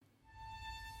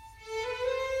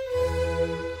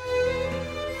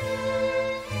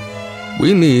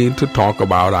We need to talk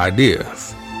about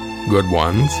ideas, good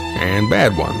ones and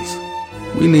bad ones.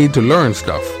 We need to learn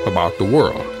stuff about the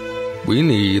world. We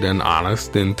need an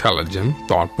honest, intelligent,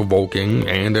 thought-provoking,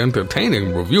 and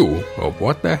entertaining review of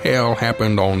what the hell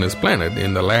happened on this planet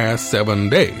in the last 7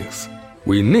 days.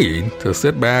 We need to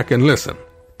sit back and listen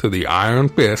to the Iron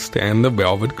Fist and the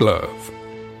Velvet Glove.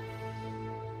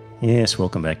 Yes,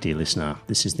 welcome back, dear listener.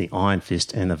 This is the Iron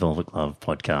Fist and the Velvet Glove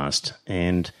podcast,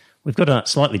 and we've got a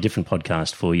slightly different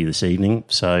podcast for you this evening.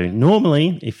 So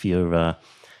normally, if you're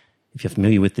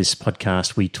familiar with this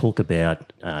podcast, we talk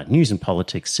about news and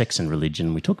politics, sex and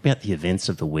religion. We talk about the events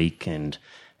of the week and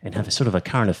have a sort of a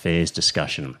current affairs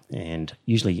discussion, and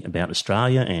usually about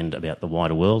Australia and about the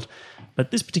wider world.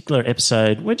 But this particular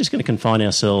episode, we're just going to confine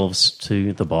ourselves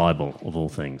to the Bible, of all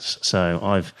things.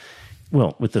 So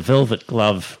with the Velvet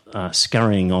Glove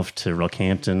scurrying off to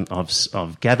Rockhampton,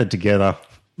 I've gathered together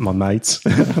my mates,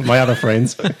 my other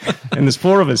friends, and there's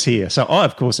 4 of us here. So I,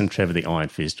 of course, am Trevor the Iron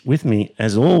Fist. With me,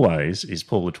 as always, is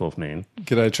Paul the 12th Man.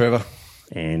 G'day, Trevor.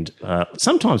 And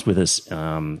sometimes with us,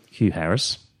 Hugh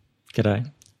Harris.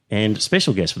 G'day. And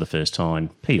special guest for the first time,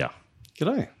 Peter.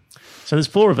 G'day. So there's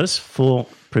 4 of us, 4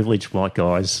 privileged white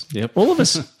guys. Yep. All of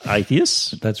us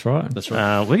atheists. That's right.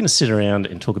 We're going to sit around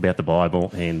and talk about the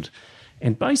Bible and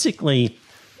basically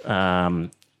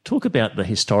talk about the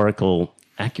historical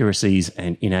accuracies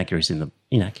and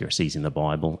inaccuracies in the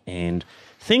Bible, and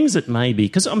things that may be,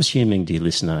 because I'm assuming, dear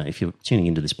listener, if you're tuning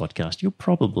into this podcast, you're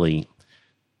probably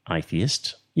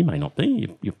atheist. You may not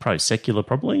be. You're pro-secular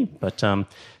probably, but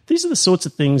these are the sorts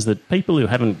of things that people who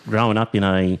haven't grown up in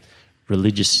a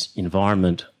religious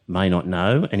environment may not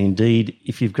know, and indeed,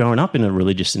 if you've grown up in a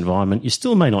religious environment, you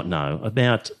still may not know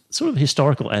about sort of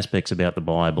historical aspects about the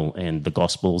Bible and the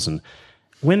Gospels and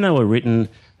when they were written,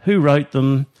 who wrote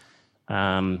them.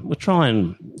 We'll try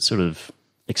and sort of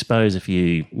expose a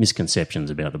few misconceptions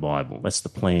about the Bible. That's the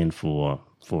plan for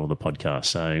the podcast.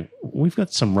 So we've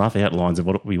got some rough outlines of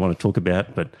what we want to talk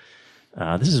about, but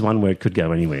this is one where it could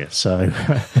go anywhere. So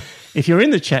if you're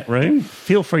in the chat room,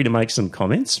 feel free to make some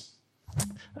comments.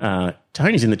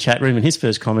 Tony's in the chat room, and his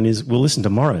first comment is, "We'll listen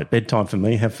tomorrow. Bedtime for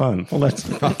me. Have fun." Well, that's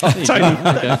Tony.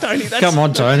 Tony, come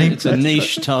on, Tony. It's a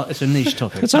niche topic.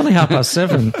 It's only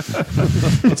 7:30.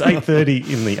 It's 8:30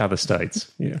 in the other states.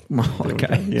 Yeah.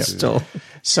 Okay. Yeah. Still.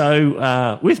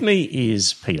 So with me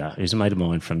is Peter, who's a mate of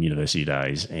mine from university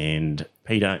days. And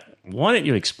Peter, why don't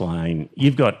you explain?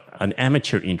 You've got an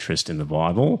amateur interest in the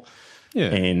Bible. Yeah.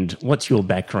 And what's your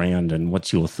background and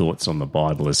what's your thoughts on the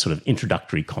Bible as sort of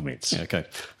introductory comments? Yeah, okay.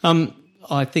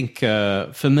 I think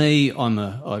for me,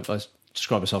 I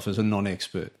describe myself as a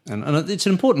non-expert. And it's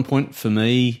an important point for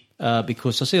me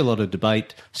because I see a lot of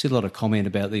debate, I see a lot of comment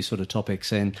about these sort of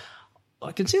topics, and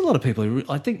I can see a lot of people who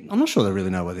I'm not sure they really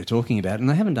know what they're talking about, and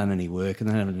they haven't done any work and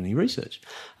they haven't done any research.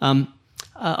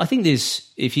 I think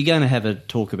if you're going to have a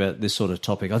talk about this sort of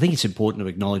topic, I think it's important to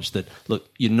acknowledge that, look,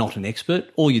 you're not an expert.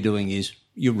 All you're doing is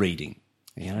you're reading,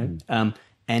 and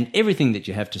everything that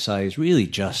you have to say is really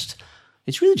just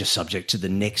subject to the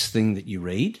next thing that you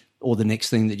read or the next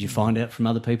thing that you find out from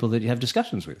other people that you have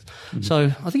discussions with. Mm-hmm.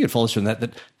 So I think it follows from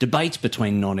that debates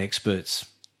between non-experts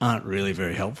aren't really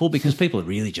very helpful because people are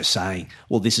really just saying,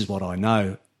 well, this is what I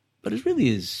know. But it really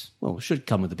is, well, it should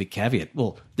come with a big caveat.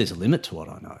 Well, there's a limit to what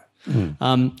I know.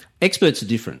 Mm. Experts are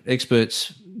different.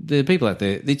 Experts, the people out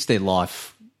there, it's their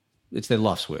life, it's their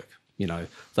life's work.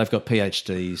 They've got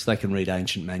PhDs, they can read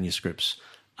ancient manuscripts.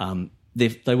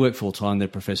 They work full time. They're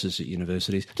professors at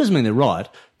universities. Doesn't mean they're right,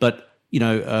 but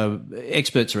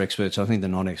experts are experts. I think the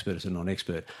non-expert is a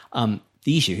non-expert.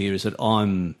 The issue here is that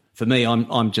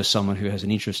I'm just someone who has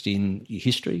an interest in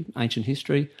history, ancient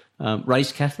history.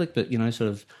 Raised Catholic, but sort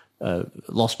of.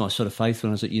 Lost my sort of faith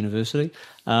when I was at university.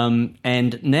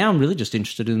 And now I'm really just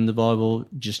interested in the Bible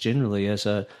just generally as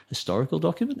a historical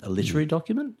document, a literary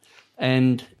document,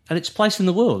 and its place in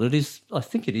the world. I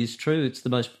think it is true. It's the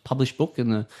most published book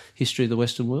in the history of the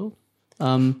Western world.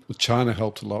 China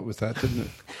helped a lot with that, didn't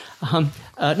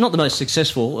it? Not the most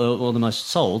successful or the most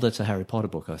sold. That's a Harry Potter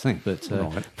book, I think. But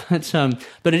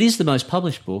it is the most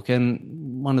published book,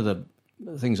 and one of the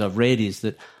things I've read is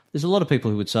that there's a lot of people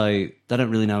who would say they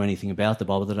don't really know anything about the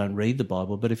Bible, they don't read the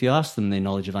Bible, but if you ask them their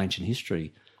knowledge of ancient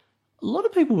history, a lot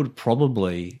of people would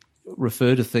probably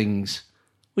refer to things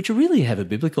which really have a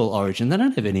biblical origin. They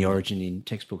don't have any origin in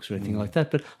textbooks or anything like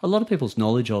that, but a lot of people's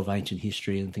knowledge of ancient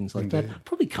history and things like that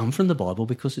probably come from the Bible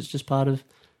because it's just part of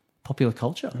popular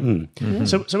culture. Mm. Mm-hmm. Yeah.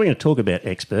 So we're going to talk about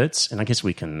experts, and I guess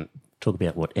we can talk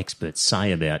about what experts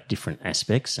say about different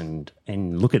aspects and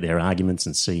look at their arguments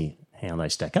and see how they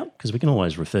stack up, because we can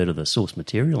always refer to the source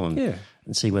material and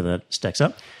see whether it stacks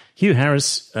up. Hugh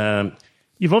Harris,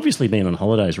 You've obviously been on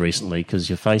holidays recently because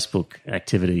your Facebook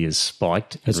activity has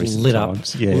spiked. It's recent lit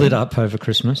times. lit up over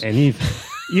Christmas. And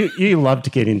you love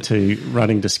to get into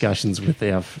running discussions with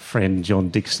our friend John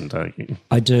Dixon, don't you?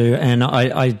 I do, and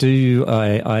I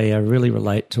really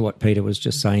relate to what Peter was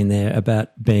just saying there about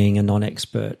being a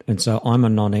non-expert. And so I'm a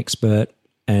non-expert,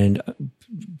 and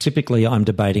typically I'm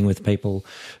debating with people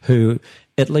who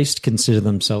at least consider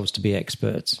themselves to be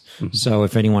experts. Mm-hmm. So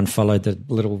if anyone followed the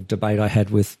little debate I had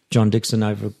with John Dixon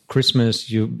over Christmas,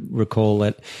 you recall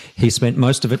that he spent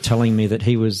most of it telling me that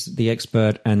he was the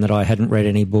expert and that I hadn't read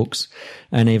any books.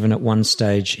 And even at one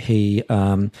stage, he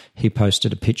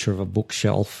posted a picture of a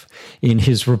bookshelf in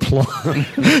his reply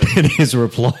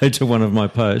to one of my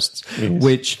posts, yes.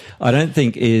 Which I don't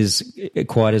think is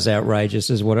quite as outrageous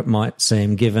as what it might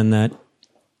seem, given that,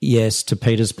 yes, to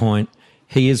Peter's point,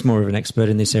 he is more of an expert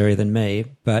in this area than me,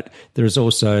 but there is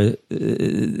also,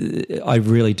 I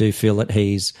really do feel that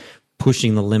he's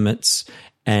pushing the limits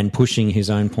and pushing his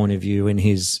own point of view in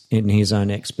his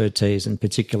own expertise, and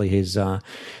particularly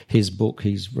his book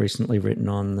he's recently written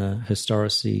on the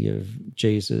historicity of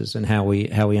Jesus and how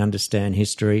we understand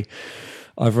history.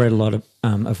 I've read a lot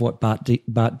of what Bart D.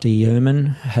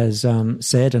 Ehrman has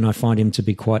said, and I find him to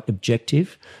be quite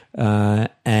objective.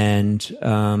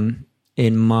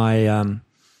 In my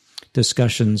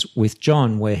discussions with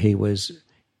John, where he was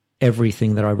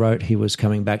everything that I wrote, he was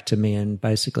coming back to me and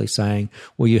basically saying,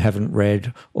 well, you haven't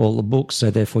read all the books, so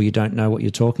therefore you don't know what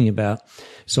you're talking about.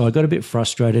 So I got a bit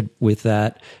frustrated with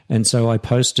that, and so I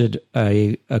posted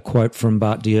a quote from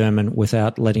Bart D. Ehrman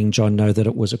without letting John know that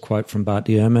it was a quote from Bart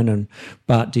D. Ehrman. And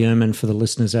Bart D. Ehrman, for the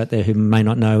listeners out there who may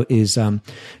not know, is a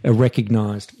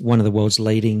recognised, one of the world's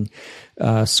leading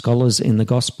scholars in the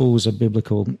Gospels, a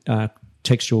biblical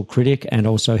textual critic and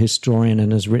also historian,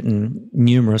 and has written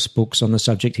numerous books on the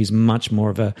subject. He's much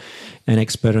more of an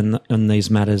expert in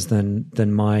these matters than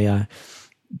John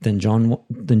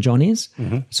is.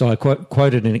 Mm-hmm. So I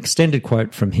quoted an extended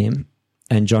quote from him,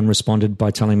 and John responded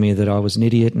by telling me that I was an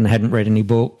idiot and hadn't read any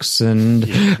books and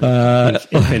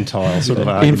infantile sort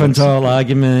of infantile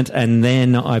argument. And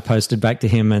then I posted back to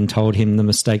him and told him the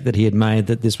mistake that he had made,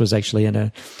 that this was actually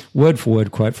a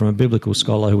word-for-word quote from a biblical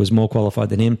scholar who was more qualified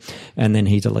than him. And then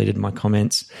he deleted my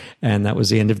comments, and that was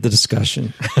the end of the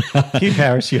discussion. Hugh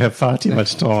Harris, you have far too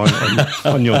much time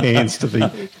on your hands to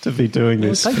be doing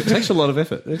this. It takes a lot of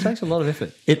effort. It takes a lot of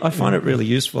effort. I find it really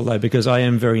useful, though, because I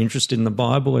am very interested in the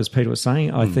Bible, as Peter was saying.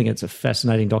 I think it's a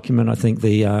fascinating document. I think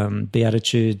the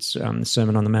Beatitudes, the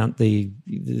Sermon on the Mount,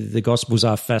 the Gospels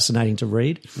are fascinating to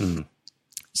read. Mm.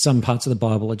 Some parts of the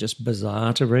Bible are just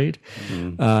bizarre to read.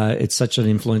 Mm. It's such an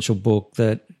influential book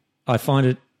that I find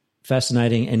it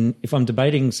fascinating. And if I'm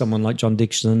debating someone like John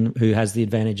Dixon, who has the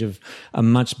advantage of a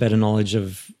much better knowledge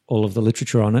of all of the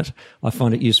literature on it, I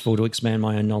find it useful to expand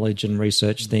my own knowledge and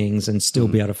research things and still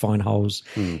be able to find holes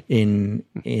in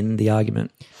the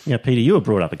argument. Now, Peter, you were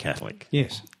brought up a Catholic.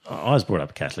 Yes. I was brought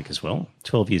up a Catholic as well,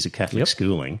 12 years of Catholic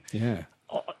schooling. Yeah.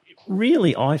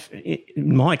 Really,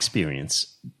 in my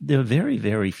experience, there are very,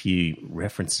 very few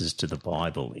references to the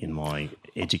Bible in my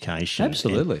education.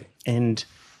 Absolutely. And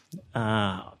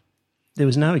there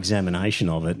was no examination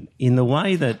of it in the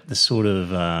way that the sort of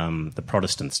the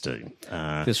Protestants do.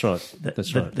 That's right.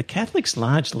 That's right. The Catholics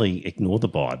largely ignore the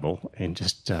Bible and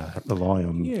just rely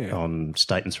on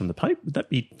statements from the Pope. Would that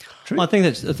be true? I think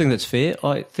that's fair.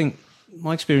 I think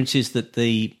my experience is that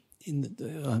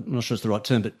I'm not sure it's the right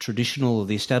term, but traditional or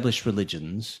the established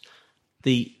religions,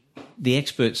 the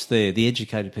experts there, the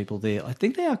educated people there, I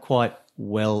think they are quite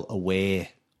well aware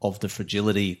of the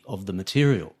fragility of the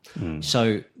material. Mm.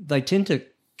 So they tend to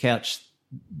couch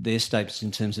their statements in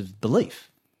terms of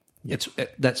belief. Yep.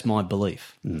 That's my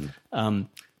belief. Mm.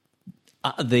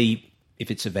 If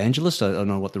it's evangelist, I don't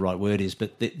know what the right word is,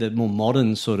 but the more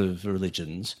modern sort of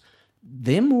religions,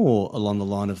 they're more along the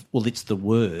line of, well, it's the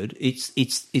word,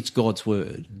 it's God's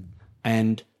word,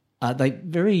 and they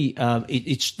very that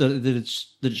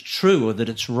it's true or that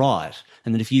it's right,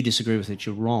 and that if you disagree with it,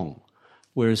 you're wrong.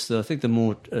 Whereas I think the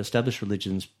more established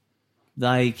religions,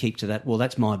 they keep to that. Well,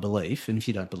 that's my belief, and if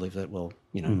you don't believe that, well,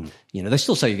 they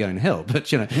still say you're going to hell,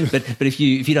 but but if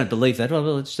you don't believe that,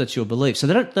 well, that's your belief. So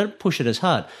they don't push it as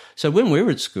hard. So when we were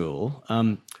at school,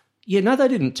 they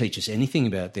didn't teach us anything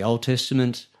about the Old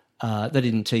Testament. They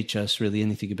didn't teach us really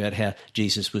anything about how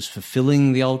Jesus was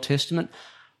fulfilling the Old Testament.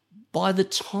 By the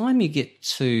time you get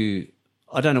to,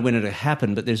 I don't know when it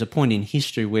happened, but there's a point in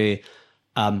history where,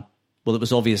 it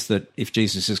was obvious that if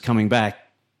Jesus is coming back,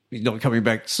 he's not coming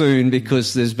back soon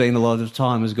because there's been a lot of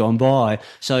time has gone by.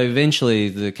 So eventually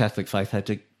the Catholic faith had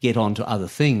to get on to other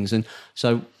things. And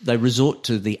so they resort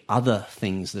to the other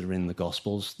things that are in the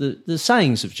Gospels, the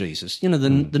sayings of Jesus,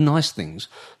 the nice things,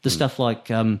 the stuff like,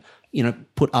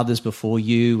 put others before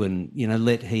you and,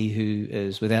 let he who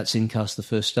is without sin cast the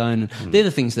first stone. And they're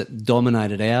the things that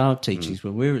dominated our teachings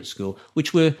when we were at school,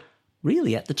 which were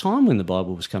really at the time when the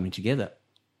Bible was coming together,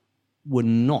 were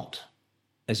not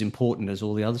as important as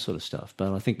all the other sort of stuff.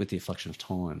 But I think with the inflection of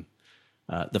time,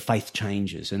 the faith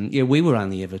changes. And, we were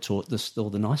only ever taught all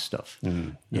the nice stuff,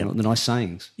 the nice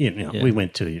sayings. We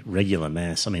went to regular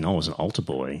Mass. I mean, I was an altar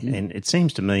boy, and it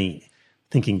seems to me,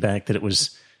 thinking back, that it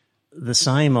was the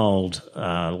same old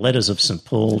letters of St.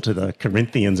 Paul to the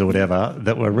Corinthians or whatever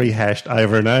that were rehashed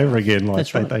over and over again. Like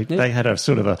That's right. They had a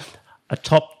sort of a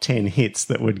top 10 hits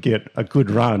that would get a good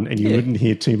run and you wouldn't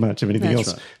hear too much of anything That's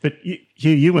else. right. But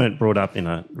you weren't brought up in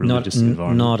a religious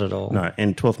environment. Not at all. No.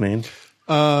 And 12th man?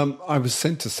 I was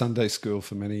sent to Sunday school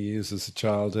for many years as a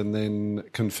child and then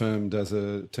confirmed as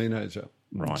a teenager.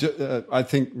 Right. I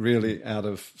think really out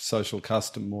of social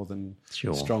custom more than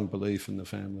Sure. strong belief in the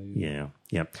family. Yeah.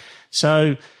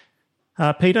 So,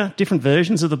 Peter, different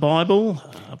versions of the Bible.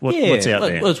 What's out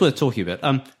there? Well, it's worth talking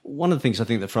about. One of the things I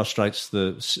think that frustrates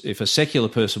if a secular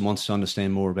person wants to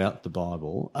understand more about the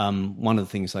Bible, one of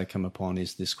the things they come upon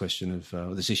is this question of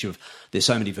this issue of there's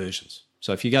so many versions.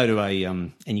 So if you go to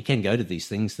and you can go to these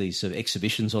things, these sort of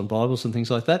exhibitions on Bibles and things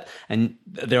like that, and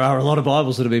there are a lot of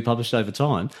Bibles that have been published over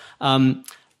time.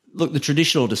 Look, the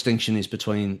traditional distinction is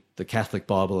between the Catholic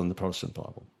Bible and the Protestant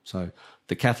Bible. So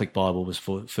the Catholic Bible was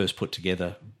first put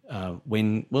together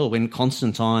when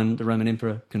Constantine, the Roman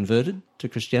Emperor, converted to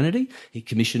Christianity. He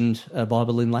commissioned a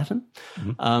Bible in Latin.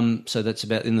 So that's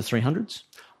about in the 300s.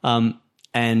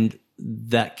 And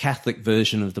that Catholic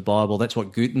version of the Bible, that's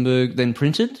what Gutenberg then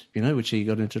printed, which he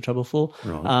got into trouble for.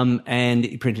 Right. And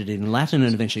he printed it in Latin,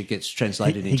 and eventually it gets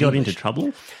translated into English. He got into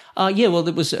trouble? Well,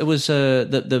 it was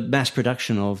the mass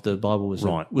production of the Bible was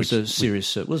Right, was a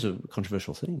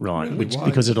controversial thing. Right, Why?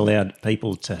 because it allowed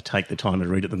people to take the time to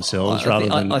read it themselves rather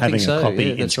than I having think so. a copy Yeah,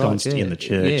 that's ensconced right. in the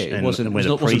church it wasn't, and where the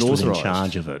it wasn't priest was in authorised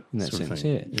charge of it. in that sort of sense.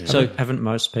 thing. Yeah. So haven't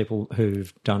most people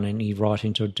who've done any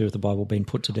writing to do with the Bible been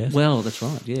put to death? Well, that's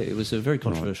right. Yeah, it was a very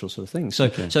controversial sort of thing. So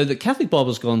the Catholic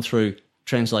Bible's gone through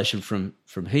translation from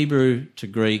Hebrew to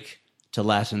Greek to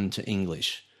Latin to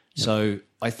English. Yep. So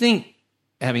I think,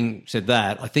 having said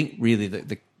that, I think really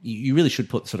you really should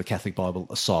put the sort of Catholic Bible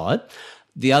aside.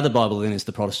 The other Bible then is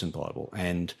the Protestant Bible,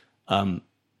 and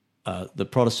the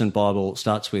Protestant Bible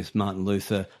starts with Martin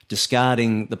Luther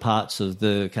discarding the parts of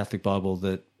the Catholic Bible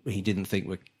that he didn't think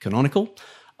were canonical.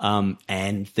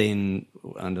 And then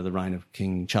under the reign of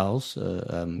King James,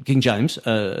 an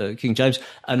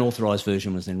authorised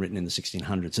version was then written in the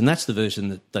 1600s. And that's the version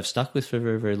that they've stuck with for a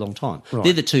very, very long time. Right.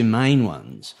 They're the two main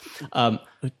ones.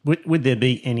 Would there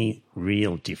be any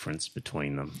real difference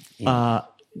between them?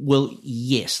 Well,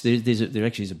 yes, there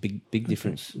actually is a big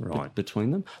difference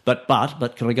between them. But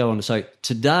can I go on to say,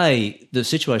 today the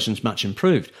situation's much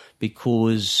improved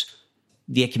because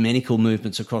the ecumenical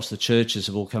movements across the churches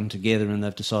have all come together and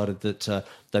they've decided that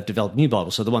they've developed new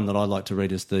Bibles. So the one that I like to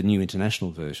read is the New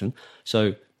International Version.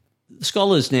 So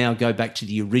scholars now go back to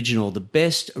the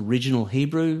best original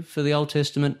Hebrew for the Old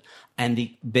Testament and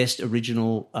the best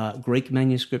original Greek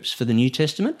manuscripts for the New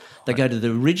Testament. They go to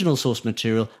the original source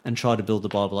material and try to build the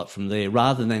Bible up from there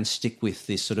rather than stick with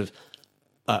this sort of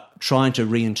trying to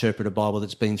reinterpret a Bible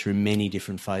that's been through many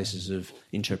different phases of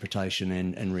interpretation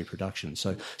and reproduction.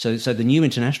 So the New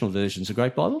International Version's a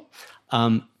great Bible.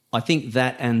 I think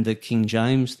that and the King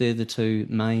James, they're the two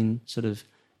main sort of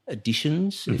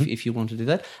editions, if you want to do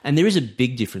that. And there is a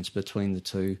big difference between the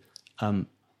two.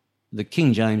 The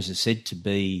King James is said to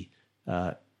be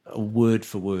a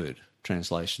word-for-word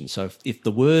translation. So if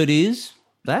the word is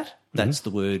that's the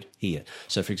word here.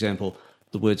 So, for example,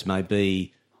 the words may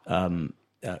be...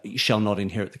 you shall not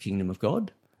inherit the kingdom of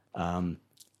God.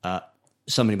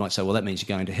 Somebody might say, well, that means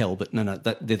you're going to hell. But no,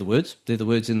 they're the words. They're the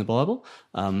words in the Bible.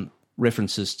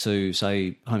 References to,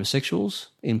 say, homosexuals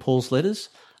in Paul's letters.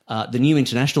 The New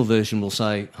International Version will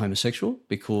say homosexual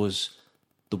because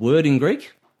the word in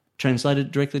Greek,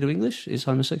 translated directly to English, is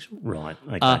homosexual. Right,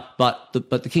 okay. But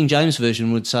the King James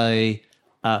Version would say...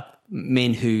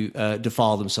 men who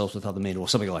defile themselves with other men or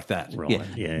something like that. Right.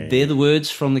 They're the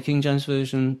words from the King James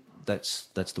Version. That's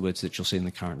the words that you'll see in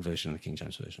the current version of the King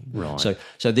James Version. Right.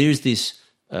 So there is this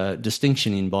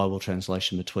distinction in Bible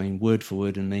translation between word for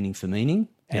word and meaning for meaning,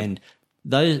 and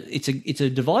those it's a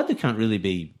divide that can't really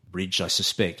be bridged, I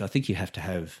suspect. I think you have to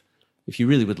have, if you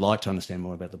really would like to understand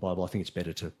more about the Bible, I think it's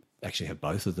better to actually have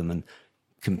both of them and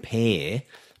compare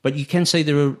But you can see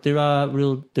there are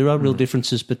real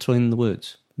differences between the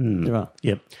words. There are.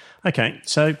 Yep. Okay,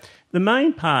 so the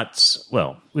main parts,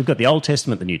 well, we've got the Old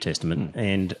Testament, the New Testament,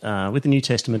 and with the New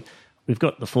Testament, we've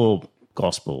got the 4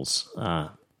 Gospels,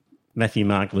 Matthew,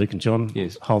 Mark, Luke and John.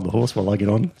 Yes. Hold the horse while I get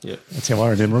on. Yep. That's how I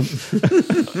remember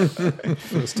them.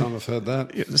 First time I've heard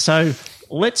that. So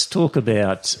let's talk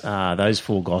about those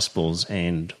 4 Gospels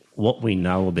and what we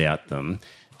know about them.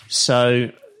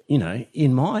 So,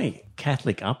 in my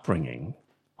Catholic upbringing,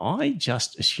 I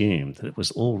just assumed that it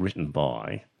was all written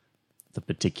by the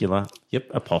particular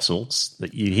apostles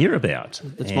that you hear about.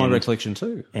 That's my recollection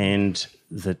too. And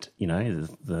that,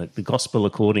 the Gospel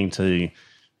according to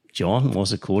John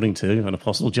was according to an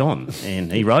Apostle John,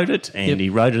 and he wrote it, and he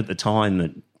wrote it at the time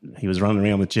that he was running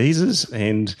around with Jesus,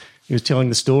 and he was telling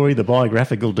the story, the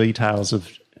biographical details of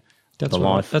the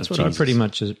life That's of what Jesus. I pretty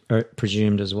much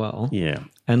presumed as well. Yeah.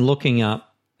 And looking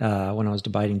up, when I was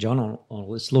debating John on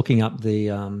all this, looking up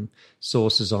the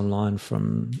sources online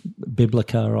from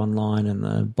Biblica online and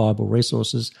the Bible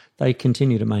resources, they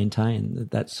continue to maintain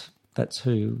that that's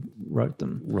who wrote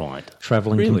them. Right.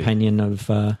 Traveling companion of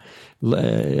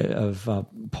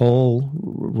Paul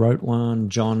wrote one.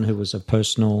 John, who was a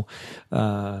personal,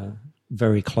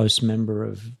 very close member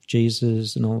of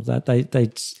Jesus, and all of that.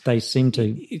 They seem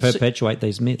to perpetuate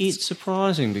these myths. It's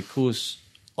surprising because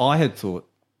I had thought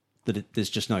that there's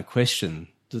just no question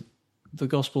that the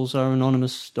Gospels are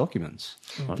anonymous documents.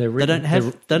 They don't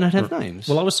have names.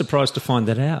 Well, I was surprised to find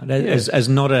that out as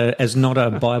not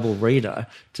a Bible reader,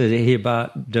 to hear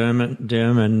Bart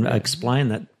Derman explain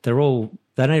that they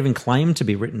don't even claim to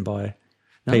be written by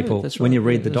people. That's when right. you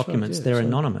read the That's right. documents, Yeah, they're so-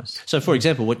 anonymous. So, for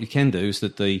example, what you can do is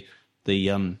that the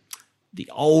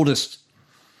oldest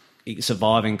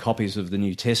surviving copies of the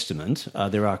New Testament,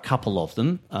 there are a couple of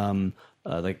them.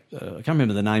 I can't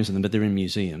remember the names of them, but they're in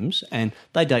museums, and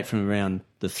they date from around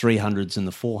the 300s and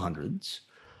the 400s.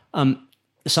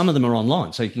 Some of them are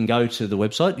online, so you can go to the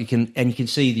website, you can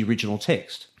see the original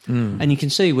text, and you can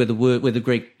see where the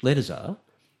Greek letters are.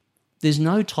 There's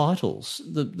no titles.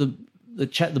 The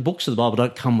books of the Bible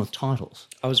don't come with titles.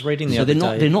 I was reading the So other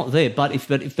they're day. not there. But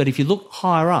if you look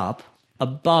higher up,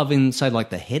 above in say like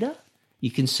the header,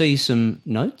 you can see some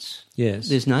notes. Yes.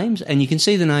 There's names, and you can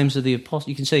see the names of the apostles.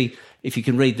 You can see, if you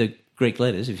can read the Greek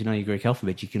letters, if you know your Greek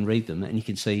alphabet, you can read them, and you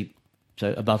can see.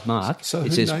 So above Mark, So it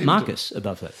who says named Marcus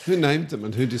above that. Who named them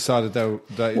and who decided they were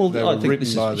I think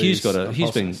written by these Hugh's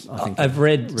been. apostles? I think I've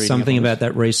read reading something up on about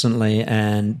that recently,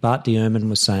 and Bart Ehrman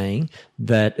was saying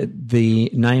that the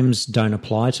names don't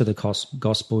apply to the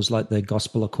Gospels, like the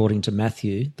Gospel according to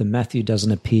Matthew. The Matthew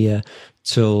doesn't appear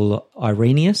till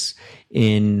Irenaeus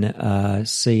in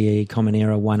CE Common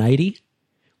Era 180,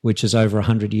 which is over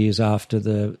 100 years after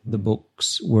the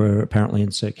books were apparently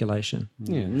in circulation.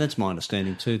 Yeah, and that's my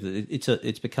understanding too. That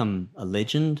it's become a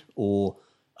legend or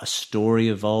a story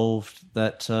evolved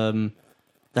that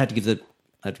they had to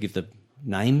give the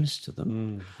names to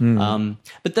them.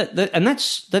 But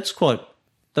that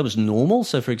was normal.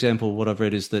 So, for example, what I've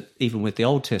read is that even with the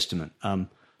Old Testament,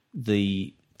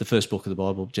 the first book of the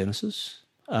Bible, Genesis,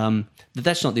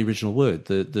 that's not the original word.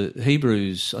 The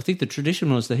Hebrews, I think the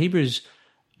tradition was the Hebrews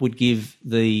would give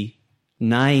the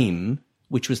name,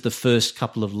 which was the first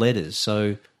couple of letters.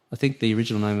 So I think the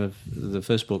original name of the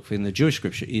first book in the Jewish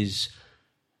scripture is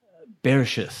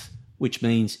Bereshith, which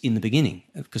means in the beginning,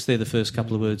 because they're the first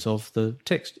couple of words of the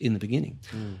text, in the beginning.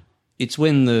 It's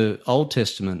when the Old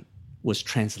Testament was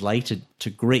translated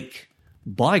to Greek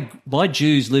by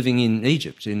Jews living in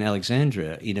Egypt, in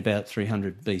Alexandria, in about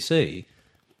 300 BC,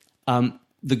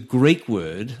 the Greek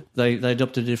word, they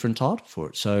adopted a different title for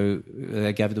it. So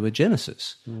they gave it the word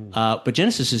Genesis. But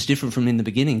Genesis is different from in the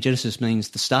beginning. Genesis means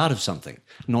the start of something,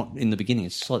 not in the beginning.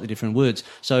 It's slightly different words.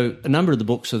 So a number of the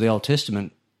books of the Old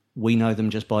Testament, we know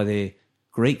them just by their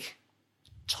Greek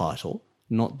title,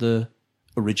 not the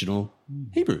original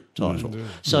Hebrew title.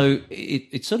 So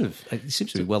it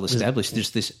seems to be well established. There's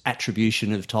this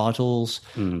attribution of titles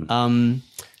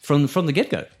from the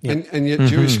get-go. And yet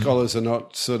Jewish scholars are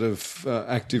not sort of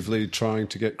actively trying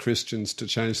to get Christians to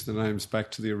change the names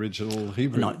back to the original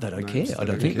Hebrew. No, they don't names. care. I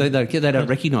don't think they don't care. They don't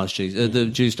recognise Jesus. The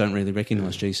Jews don't really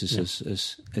recognise Jesus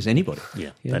as anybody.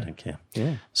 Yeah, they don't care.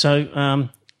 Yeah. So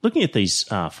looking at these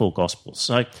 4 Gospels,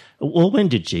 when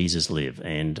did Jesus live?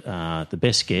 And the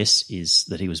best guess is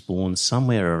that he was born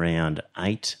somewhere around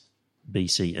 8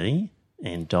 BCE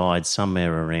and died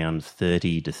somewhere around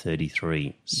 30 to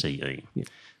 33 CE. Yeah.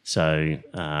 So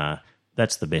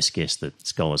that's the best guess that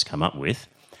scholars come up with.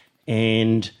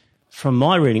 And from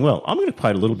my reading, I'm going to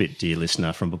quote a little bit, dear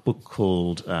listener, from a book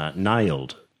called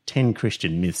Nailed, 10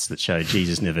 Christian myths that show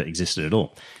Jesus never existed at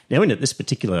all. Now, in it, this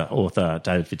particular author,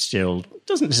 David Fitzgerald,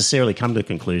 doesn't necessarily come to the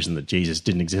conclusion that Jesus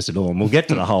didn't exist at all, and we'll get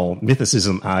to the whole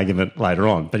mythicism argument later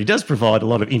on. But he does provide a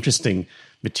lot of interesting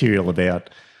material about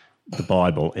the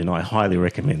Bible, and I highly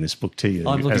recommend this book to you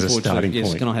I'm looking as a forward starting to it. Yes,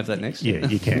 point. can I have that next? Yeah,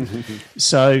 you can.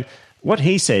 So what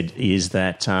he said is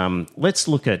that let's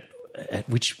look at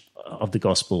which of the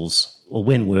Gospels, or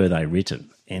when were they written?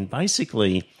 And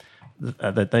basically,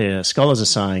 scholars are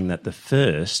saying that the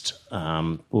first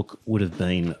book would have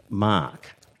been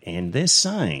Mark, and they're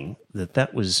saying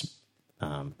that was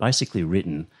basically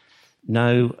written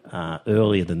no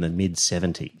earlier than the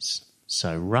mid-70s,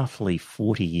 so roughly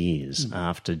 40 years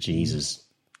after Jesus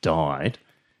died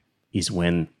is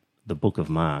when the book of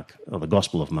Mark, or the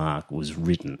Gospel of Mark, was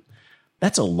written.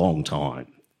 That's a long time.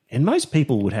 And most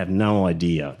people would have no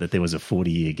idea that there was a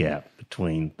 40-year gap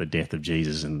between the death of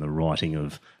Jesus and the writing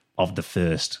of the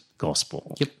first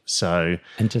gospel. Yep. So,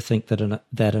 And to think that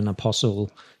an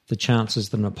apostle, the chances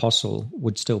that an apostle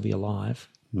would still be alive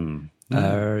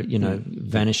are,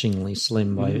 vanishingly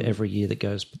slim by every year that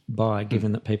goes by,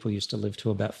 given that people used to live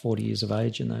to about 40 years of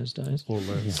age in those days. Or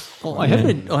less. Well, I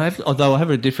have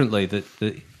read differently that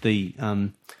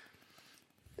the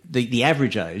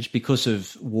average age, because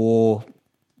of war,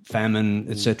 famine,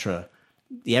 etc.,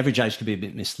 the average age could be a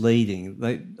bit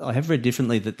misleading. I have read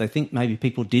differently that they think maybe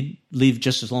people did live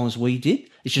just as long as we did.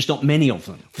 It's just not many of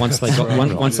them. Once they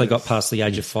got past the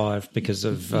age of 5 because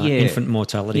of infant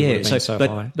mortality would have been so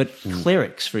high. But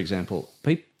clerics, for example,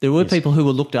 there were people who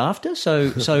were looked after.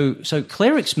 So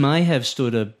clerics may have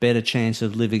stood a better chance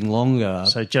of living longer.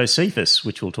 So Josephus,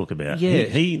 which we'll talk about,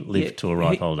 he lived to a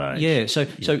ripe old age. Yeah. So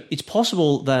it's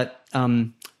possible that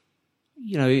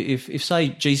if say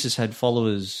Jesus had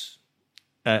followers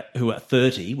who are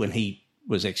 30 when he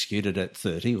was executed at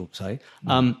 30, or say,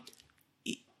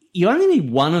 you only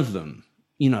need one of them,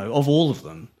 of all of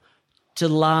them, to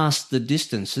last the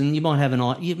distance, and you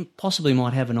possibly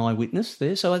might have an eyewitness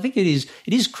there. So I think it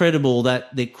is credible that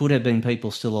there could have been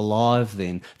people still alive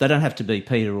then. They don't have to be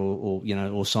Peter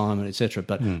or Simon, etc.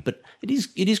 But it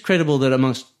is credible that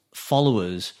amongst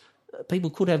followers, people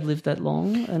could have lived that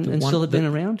long and still have been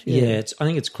around. Yeah,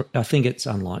 I think it's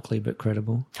unlikely but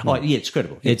credible. Oh, yeah, it's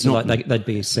credible. It's not like they'd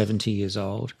be 70 years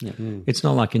old. Yeah. It's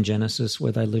not like in Genesis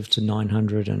where they live to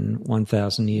 900 and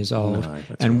 1,000 years old,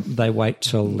 and they wait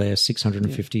till they're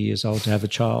 650 years old to have a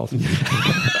child.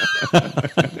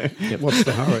 What's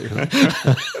the hurry?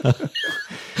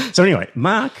 So anyway,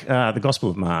 Mark, the Gospel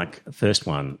of Mark, the first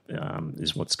one,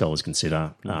 is what scholars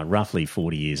consider roughly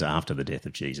 40 years after the death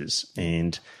of Jesus.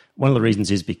 And one of the reasons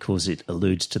is because it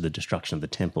alludes to the destruction of the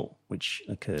temple, which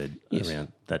occurred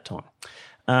around that time.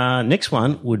 Next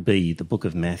one would be the book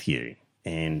of Matthew.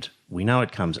 And we know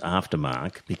it comes after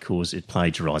Mark because it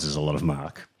plagiarises a lot of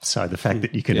Mark. So the fact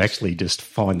that you can actually just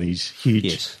find these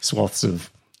huge swaths of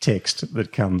text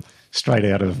that come straight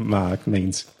out of Mark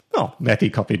means, Matthew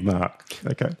copied Mark.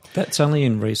 Okay. That's only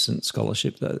in recent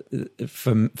scholarship.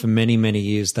 For many, many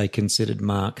years, they considered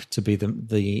Mark to be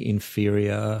the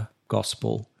inferior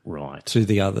gospel to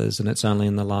the others, and it's only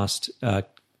in the last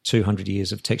 200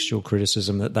 years of textual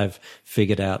criticism that they've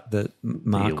figured out that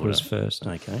Mark was first.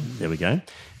 Okay, there we go.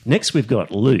 Next, we've got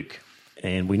Luke,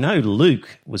 and we know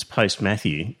Luke was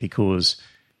post-Matthew because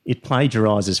it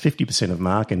plagiarises 50% of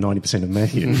Mark and 90% of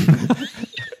Matthew.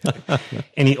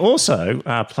 And he also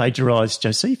plagiarised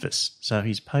Josephus, so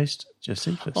he's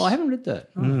post-Josephus. Oh, I haven't read that.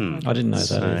 I didn't know that.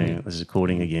 So this is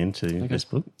according again to this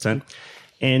book.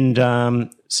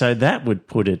 So that would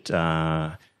put it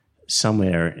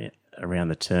somewhere around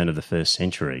the turn of the first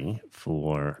century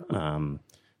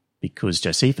because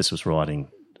Josephus was writing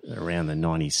around the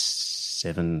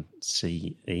 97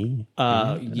 CE.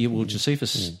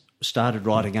 Josephus started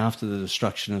writing after the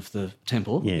destruction of the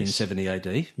temple in 70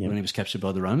 AD when he was captured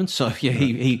by the Romans. So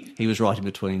he was writing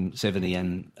between 70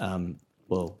 and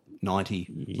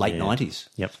 90, late 90s.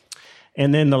 Yep.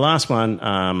 And then the last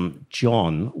one,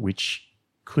 John, which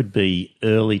could be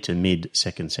early to mid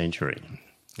 2nd century.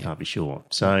 Can't be sure.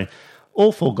 So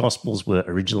all 4 Gospels were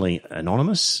originally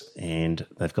anonymous, and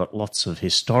they've got lots of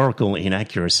historical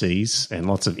inaccuracies and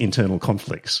lots of internal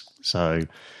conflicts. So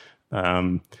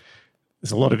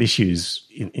there's a lot of issues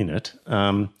in it.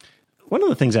 One of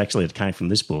the things actually that came from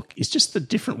this book is just the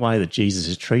different way that Jesus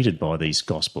is treated by these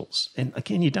Gospels. And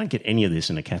again, you don't get any of this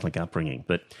in a Catholic upbringing,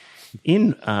 but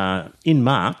in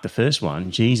Mark, the first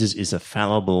one, Jesus is a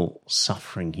fallible,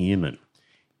 suffering human.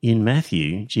 In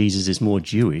Matthew, Jesus is more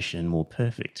Jewish and more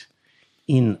perfect.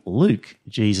 In Luke,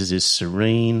 Jesus is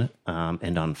serene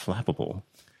and unflappable.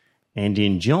 And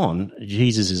in John,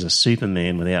 Jesus is a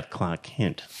Superman without Clark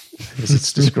Kent, as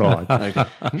it's described.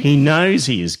 He knows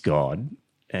he is God,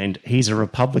 and he's a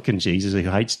Republican Jesus who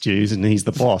hates Jews, and he's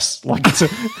the boss. Like the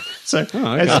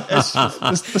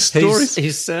story.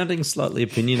 He's sounding slightly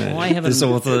opinionated. I haven't- this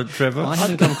author, Trevor. I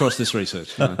haven't come across this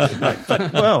research. No.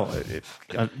 Well,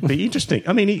 it'd be interesting.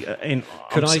 I mean,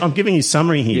 I'm giving you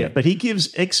summary here, but he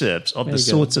gives excerpts of the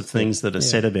sorts of things that are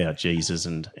said about Jesus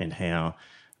and how,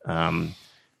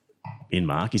 in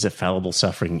Mark, he's a fallible,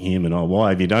 suffering human. Oh, why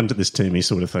have you done this to me,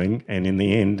 sort of thing. And in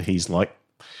the end, he's like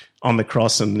on the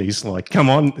cross and he's like, come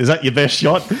on, is that your best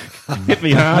shot? Hit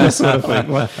me harder, sort of thing.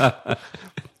 Well,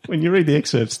 when you read the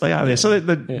excerpts, they are there. So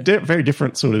they're very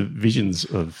different sort of visions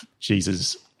of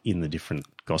Jesus in the different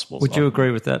Gospels. Would you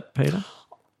agree with that, Peter?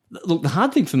 Look, the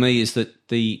hard thing for me is that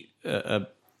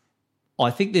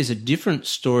I think there's a different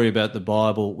story about the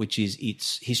Bible, which is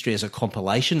its history as a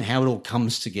compilation, how it all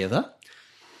comes together.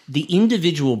 The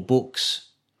individual books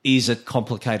is a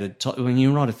complicated when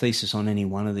you write a thesis on any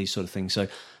one of these sort of things. So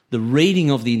the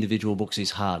reading of the individual books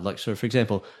is hard. Like, so for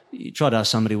example, you try to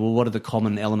ask somebody, well, what are the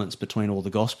common elements between all the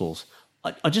Gospels?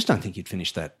 I just don't think you'd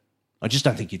finish that. I just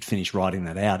don't think you'd finish writing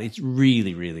that out. It's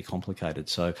really, really complicated.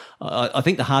 So I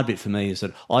think the hard bit for me is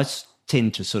that I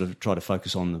tend to sort of try to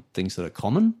focus on the things that are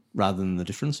common rather than the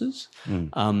differences.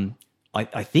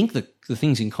 I think the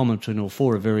things in common between all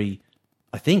four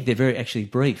they're very actually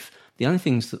brief. The only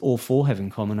things that all four have in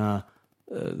common are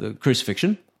the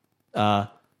crucifixion, the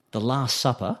Last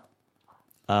Supper,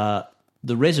 the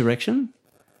resurrection,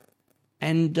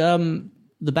 and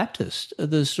the Baptist,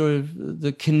 the story of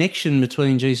the connection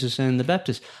between Jesus and the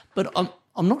Baptist. But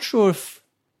I'm not sure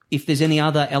if there's any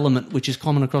other element which is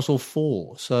common across all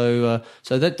four. So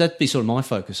that'd be sort of my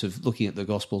focus of looking at the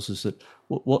Gospels, is that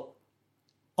what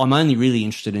I'm only really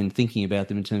interested in thinking about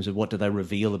them in terms of what do they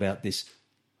reveal about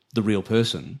the real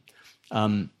person.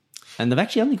 And they've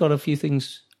actually only got a few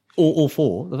things, all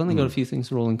four, they've only got a few things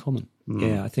that are all in common.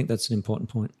 Yeah, I think that's an important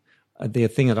point. The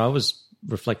thing that I was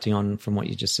reflecting on from what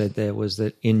you just said there was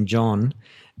that in John,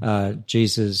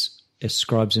 Jesus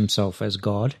ascribes himself as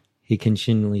God. He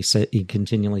continually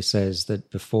says that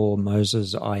before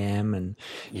Moses I am, and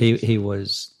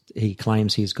he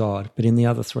claims he's God. But in the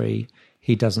other three,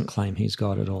 he doesn't claim he's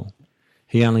God at all.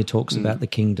 He only talks about the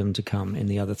kingdom to come in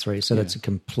the other three. So that's a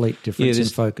complete difference in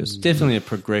focus. Definitely a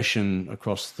progression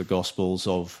across the Gospels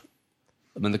of,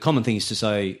 I mean, the common thing is to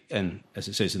say, and as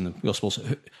it says in the Gospels,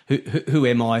 who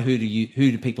am I? Who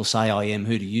do people say I am?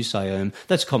 Who do you say I am?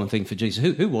 That's a common thing for Jesus.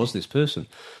 Who was this person?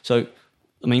 So,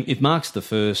 I mean, if Mark's the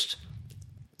first,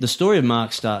 the story of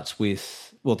Mark starts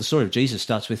with, well, the story of Jesus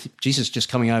starts with Jesus just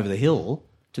coming over the hill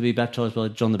to be baptized by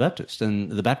John the Baptist. And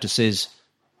the Baptist says,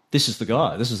 this is the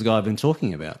guy I've been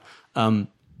talking about.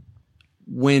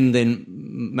 When then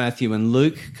Matthew and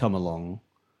Luke come along,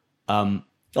 go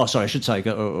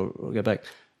back.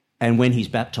 And when he's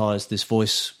baptized, this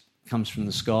voice comes from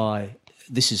the sky,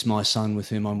 this is my son with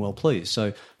whom I'm well pleased.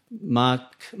 So Mark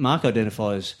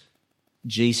identifies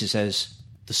Jesus as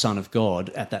the Son of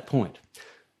God at that point.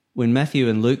 When Matthew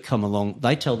and Luke come along,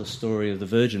 they tell the story of the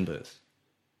virgin birth,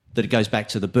 that it goes back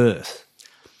to the birth.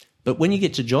 But when you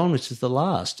get to John, which is the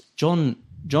last, John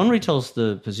retells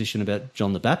the position about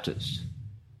John the Baptist.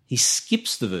 He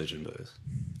skips the virgin birth,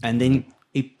 and then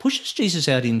he pushes Jesus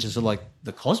out into sort of like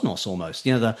the cosmos almost.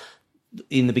 You know,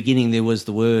 in the beginning there was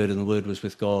the Word, and the Word was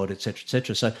with God, etc.,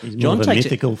 etc. So He's John more of a takes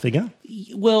mythical figure.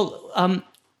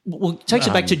 Takes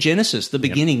it back to Genesis, the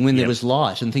beginning when there was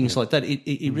light and things like that.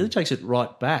 It really takes it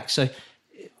right back. So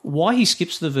why he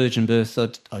skips the virgin birth,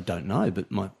 I don't know,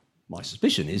 but my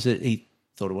suspicion is that he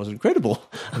thought it wasn't credible.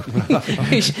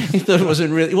 he thought it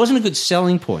wasn't a good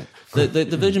selling point.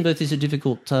 The virgin birth is a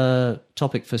difficult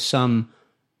topic for some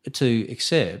to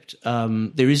accept.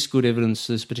 There is good evidence.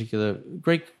 There's a particular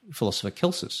Greek philosopher,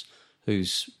 Celsus,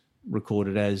 who's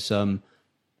recorded as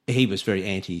he was very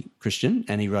anti-Christian,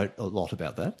 and he wrote a lot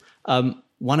about that.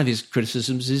 One of his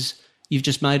criticisms is, you've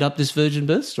just made up this virgin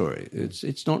birth story.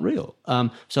 It's not real.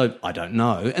 So I don't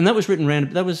know. And that was written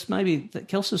around,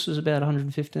 Celsus was about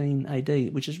 115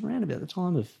 AD, which is around about the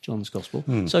time of John's Gospel.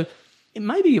 So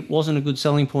maybe it wasn't a good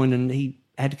selling point, and he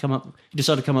decided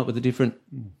to come up with a different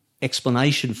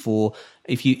explanation for,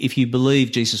 if you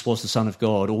believe Jesus was the Son of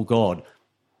God or God,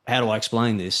 how do I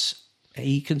explain this?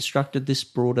 He constructed this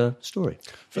broader story.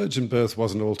 Virgin birth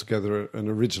wasn't altogether an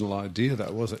original idea,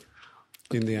 though, was it,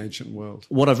 in the ancient world?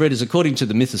 What I've read is, according to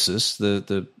the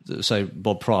mythicists, say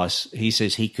Bob Price, he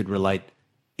says he could relate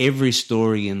every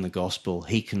story in the Gospel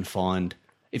he can find.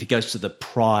 If he goes to the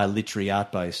prior literary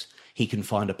art base, he can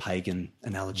find a pagan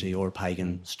analogy or a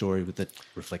pagan story that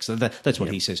reflects that. That's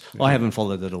what he says. I haven't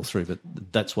followed that all through, but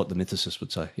that's what the mythicists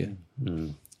would say. Yeah.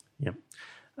 Yep.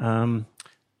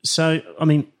 So, I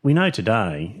mean, we know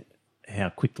today how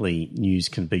quickly news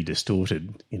can be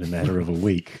distorted in a matter of a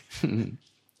week.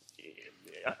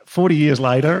 40 years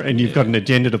later, and you've got an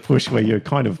agenda to push where you're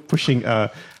kind of pushing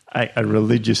a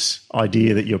religious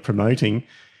idea that you're promoting.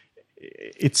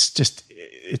 It's just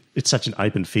it's such an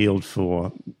open field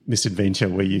for misadventure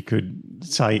where you could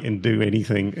say and do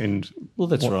anything, and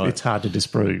that's right. It's hard to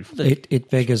disprove. It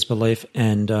beggars belief,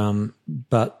 and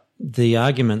but the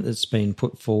argument that's been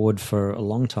put forward for a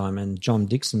long time, and John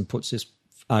Dixon puts this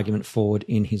argument forward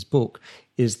in his book,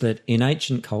 is that in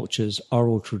ancient cultures,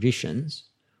 oral traditions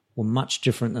were much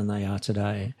different than they are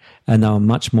today, and they were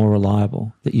much more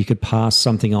reliable, that you could pass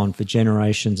something on for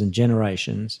generations and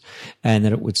generations and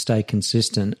that it would stay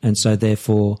consistent. And so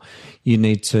therefore you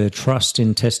need to trust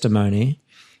in testimony,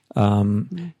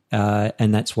 and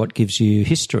that's what gives you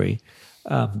history.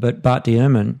 But Bart de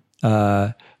Ehrman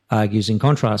argues in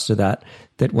contrast to that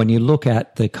when you look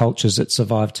at the cultures that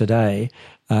survive today,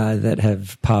 that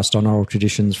have passed on oral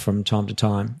traditions from time to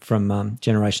time, from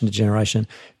generation to generation,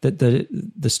 that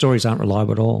the stories aren't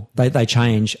reliable at all. They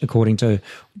change according to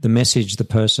the message the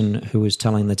person who is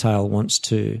telling the tale wants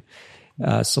to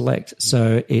select.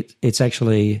 So it's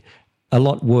actually a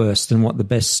lot worse than what the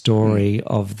best story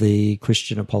of the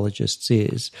Christian apologists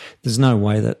is. There's no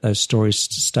way that those stories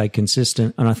stay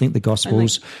consistent, and I think the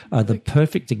Gospels are the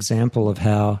perfect example of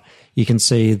how you can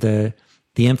see the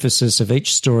emphasis of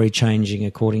each story changing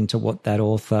according to what that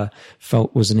author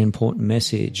felt was an important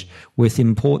message, with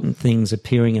important things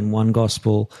appearing in one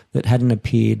gospel that hadn't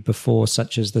appeared before,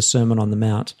 such as the Sermon on the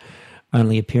Mount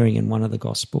only appearing in one of the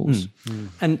gospels.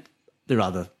 And there are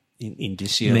other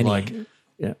indicia, like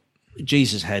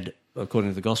Jesus had,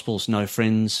 according to the Gospels, no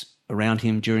friends around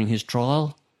him during his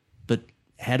trial. But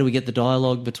how do we get the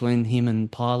dialogue between him and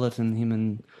Pilate and him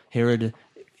and Herod?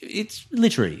 It's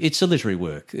literary. It's a literary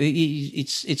work.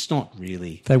 It's not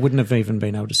really. They wouldn't have even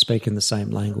been able to speak in the same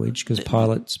language because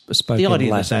Pilate spoke in Latin.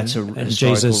 The idea that's a and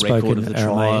historical Jesus spoke record in of the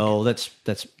Aramaic. trial,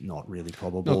 that's not really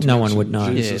probable. No one would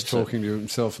know. Jesus talking to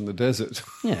himself in the desert.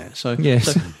 Yeah. So,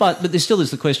 Yes. but there still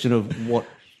is the question of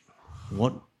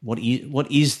what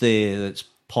is there that's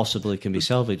possibly can be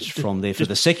salvaged from there for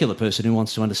the secular person who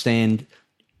wants to understand,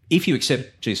 if you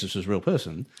accept Jesus as a real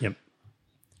person. Yep.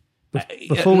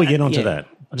 Before we get on to that,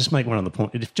 I'll just make one other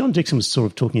point. If John Dixon was sort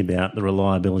of talking about the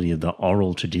reliability of the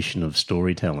oral tradition of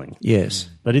storytelling. Yes.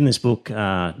 But in this book,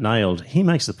 Nailed, he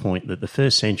makes the point that the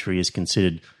first century is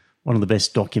considered one of the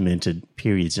best documented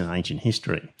periods in ancient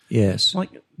history. Yes. Like,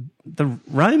 the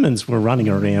Romans were running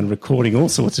around recording all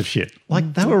sorts of shit.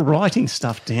 Like, they were writing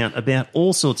stuff down about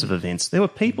all sorts of events. There were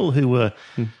people who were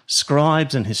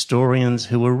scribes and historians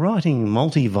who were writing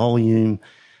multi-volume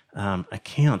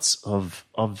accounts of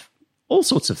all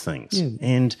sorts of things. Yeah.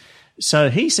 And so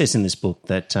he says in this book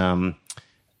that,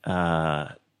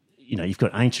 you've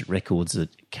got ancient records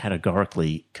that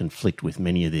categorically conflict with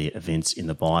many of the events in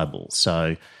the Bible.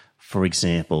 So, for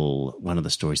example, one of the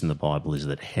stories in the Bible is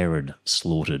that Herod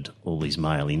slaughtered all these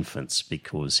male infants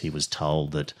because he was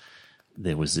told that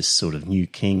there was this sort of new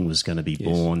king was going to be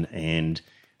born, and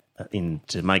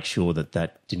to make sure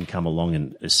that didn't come along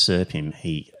and usurp him,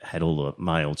 he had all the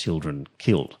male children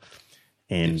killed.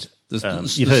 And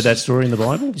you've heard that story in the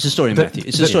Bible? It's a story in Matthew.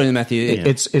 It's a story in Matthew. Yeah.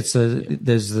 That's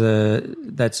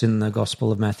in the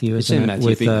Gospel of Matthew. It's in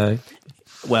Matthew.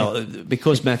 With,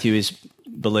 because Matthew is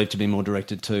believed to be more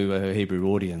directed to a Hebrew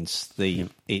audience,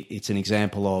 it's an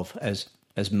example of as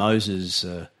Moses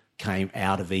came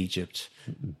out of Egypt,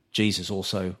 Jesus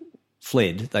also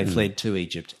fled. They fled to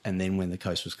Egypt, and then when the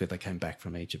coast was clear, they came back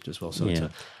from Egypt as well. So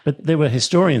but there were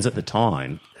historians at the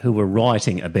time who were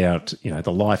writing about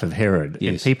the life of Herod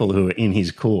and people who were in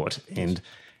his court, and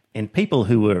people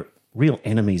who were real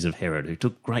enemies of Herod who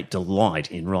took great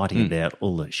delight in writing about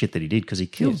all the shit that he did because he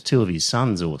killed two of his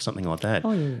sons or something like that.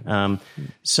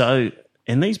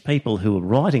 And these people who were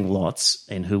writing lots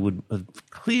and who would have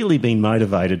clearly been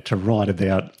motivated to write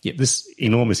about this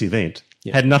enormous event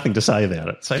had nothing to say about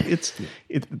it. So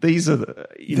these are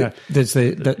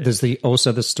there's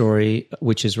also the story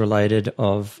which is related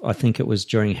of, I think it was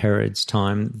during Herod's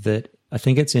time, that I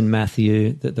think it's in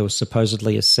Matthew, that there was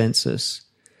supposedly a census,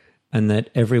 and that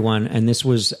everyone, and this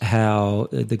was how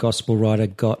the gospel writer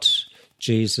got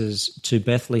Jesus to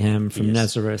Bethlehem from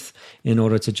Nazareth in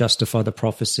order to justify the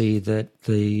prophecy that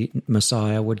the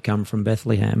Messiah would come from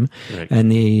Bethlehem. Correct.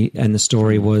 And the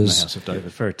story was the house of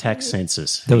David for a tax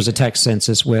census. There was a tax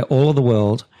census where all of the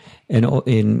world,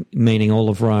 meaning all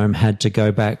of Rome, had to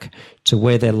go back to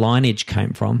where their lineage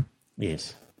came from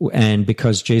Yes. And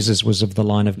because Jesus was of the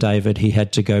line of David, he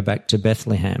had to go back to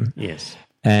Bethlehem. Yes.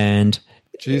 And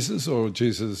Jesus or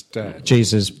Jesus' dad?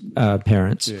 Jesus'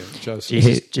 parents. Yeah,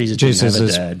 Joseph. Jesus didn't have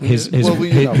a dad.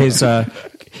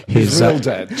 His real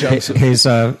dad, Joseph. His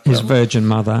virgin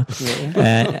mother.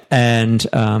 But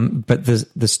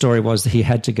the story was that he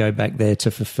had to go back there to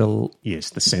fulfill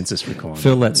Yes, the census requirement.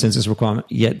 fill that census requirement,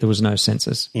 yet there was no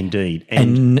census. Indeed.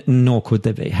 And nor could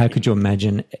there be. How could you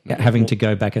imagine having to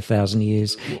go back 1,000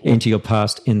 years into your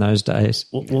past in those days?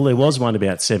 Well, there was one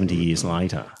about 70 years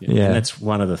later. Yeah. And that's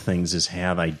one of the things is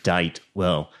how they date.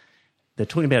 Well, they're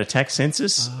talking about a tax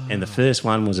census, and the first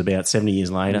one was about 70 years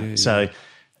later. So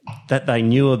that they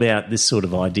knew about this sort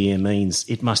of idea means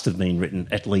it must have been written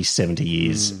at least 70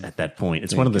 years at that point.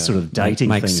 It's one of the sort of dating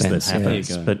Makes things sense, that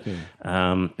yeah.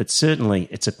 happens. But certainly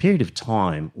it's a period of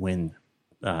time when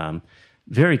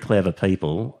very clever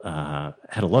people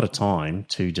had a lot of time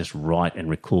to just write and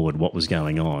record what was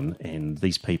going on. And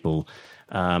these people...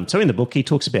 so in the book, he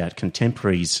talks about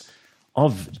contemporaries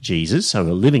of Jesus, so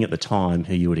were living at the time,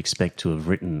 who you would expect to have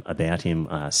written about him: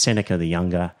 Seneca the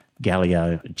Younger,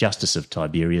 Gallio, Justus of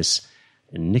Tiberias,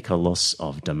 Nicholas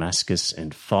of Damascus,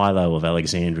 and Philo of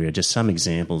Alexandria. Just some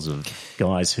examples of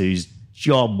guys whose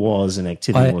job was and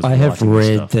activity was. I have writing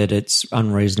read stuff. that it's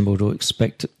unreasonable to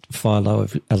expect Philo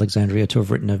of Alexandria to have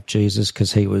written of Jesus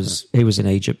because he was in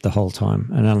Egypt the whole time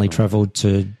and only travelled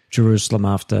to Jerusalem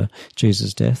after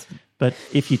Jesus' death. But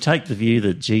if you take the view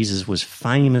that Jesus was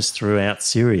famous throughout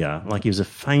Syria, like he was a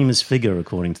famous figure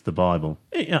according to the Bible,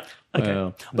 yeah,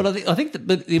 okay. But I think that,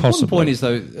 but the important Possibly. point is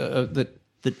though that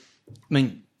I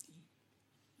mean,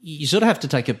 you sort of have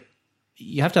to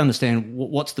you have to understand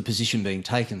what's the position being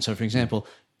taken. So, for example,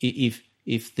 if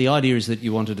the idea is that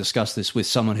you want to discuss this with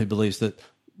someone who believes that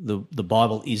the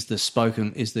Bible is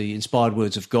the inspired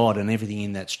words of God and everything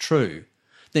in that's true,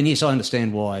 then yes, I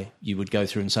understand why you would go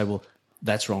through and say, well,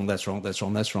 that's wrong, that's wrong, that's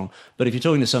wrong, that's wrong. But if you're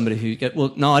talking to somebody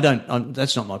no, I don't.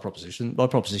 That's not my proposition. My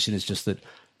proposition is just that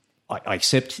I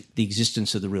accept the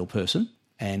existence of the real person,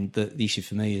 and the issue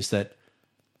for me is that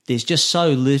there's just so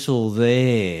little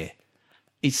there.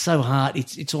 It's so hard.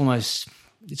 It's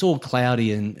all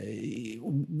cloudy, and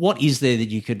what is there that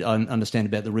you could understand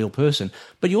about the real person?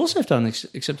 But you also have to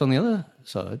accept on the other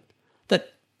side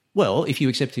that, well, if you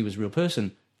accept he was a real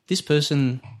person, this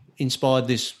person inspired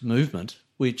this movement,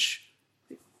 which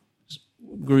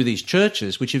grew these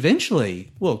churches, which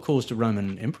eventually, caused a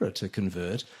Roman emperor to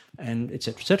convert, and et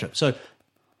cetera, et cetera. So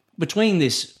between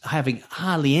this having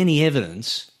hardly any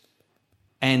evidence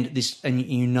and this, and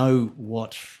you know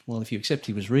what, if you accept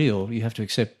he was real, you have to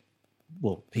accept,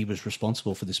 he was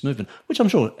responsible for this movement, which I'm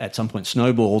sure at some point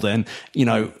snowballed and,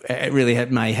 it really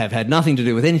may have had nothing to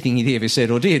do with anything he ever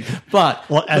said or did. But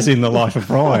as in the life of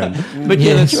Brian. But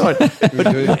yeah, that's right.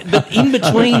 But in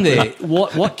between there,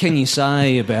 what can you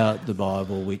say about the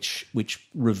Bible which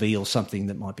reveals something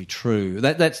that might be true?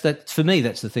 That for me,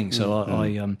 that's the thing. So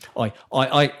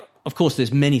I of course,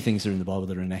 there's many things that are in the Bible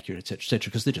that are inaccurate, et cetera,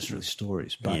 because they're just really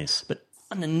stories. But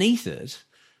underneath it,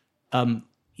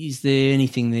 is there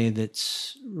anything there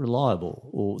that's reliable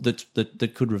or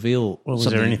that could reveal? Well, is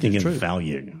something there anything of true?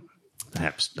 Value?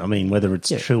 Perhaps. I mean, whether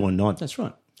it's true or not, That's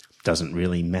right. doesn't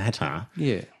really matter.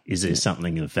 Yeah. Is there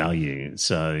something of value?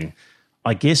 So,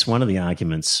 I guess one of the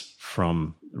arguments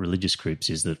from religious groups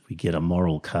is that we get a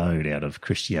moral code out of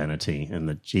Christianity, and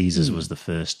that Jesus was the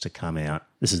first to come out.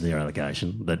 This is their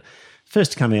allegation, but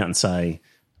first to come out and say,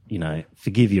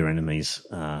 forgive your enemies,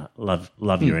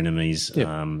 love your enemies.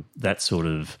 Yep. That sort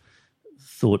of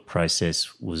thought process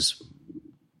was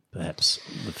perhaps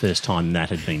the first time that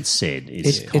had been said.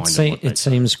 It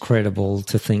seems credible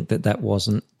to think that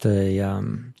wasn't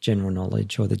the general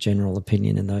knowledge or the general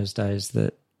opinion in those days,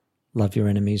 that love your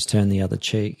enemies, turn the other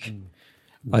cheek.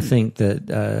 I think that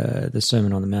the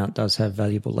Sermon on the Mount does have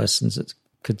valuable lessons that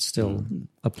could still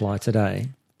apply today.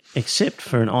 Except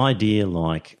for an idea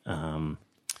like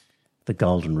the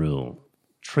golden rule,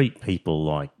 treat people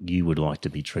like you would like to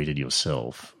be treated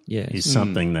yourself, is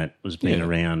something that was been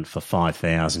around for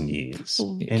 5,000 years.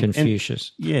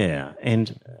 Confucius.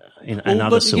 And other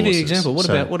but sources. to give you an example,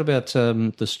 what about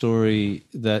the story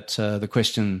that the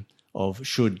question of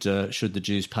should the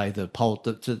Jews pay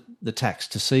the tax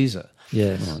to Caesar?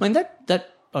 Yes. I mean, that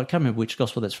I can't remember which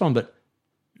gospel that's from, but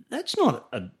that's not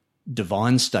a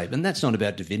divine statement. That's not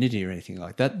about divinity or anything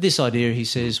like that. This idea, he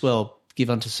says, well, give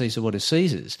unto Caesar what is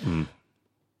Caesar's.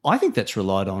 I think that's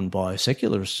relied on by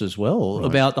secularists as well,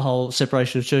 about the whole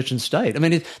separation of church and state. I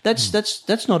mean,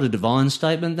 that's not a divine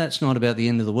statement. That's not about the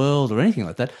end of the world or anything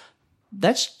like that.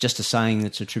 that's just a saying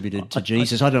that's attributed to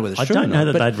Jesus. I don't know whether it's true I don't or not,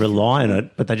 know that they'd rely on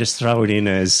it, but they just throw it in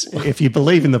as, if you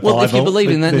believe in the well, Bible. if you believe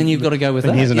in that, then you've got to go with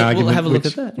that. Here's an argument. We'll have a look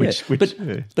at that.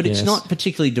 But it's Yes. not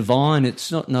particularly divine.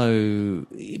 It's not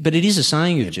but it is a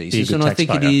saying of Jesus, good and I think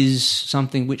it taxpayer. is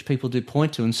something which people do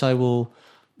point to and say, well,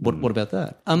 what about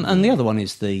that? And the other one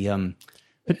is the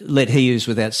let he who's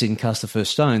without sin cast the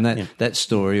first stone. That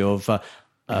story of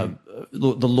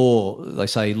the law. They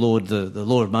say, Lord, the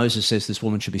law of Moses says this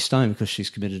woman should be stoned because she's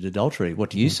committed adultery. What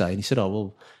do you say? And he said, oh,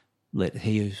 well, let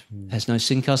he who has no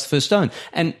sin cast the first stone.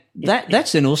 And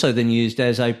that's then also then used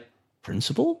as a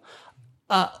principle.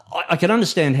 I can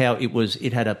understand how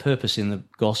it had a purpose in the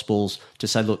Gospels to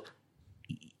say, look,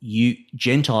 you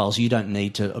Gentiles, you don't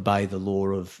need to obey the law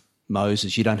of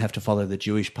Moses. You don't have to follow the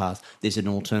Jewish path. There's an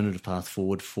alternative path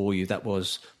forward for you. That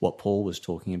was what Paul was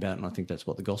talking about, and I think that's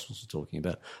what the Gospels are talking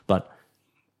about. But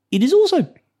it is also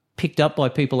picked up by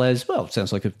people as, well, it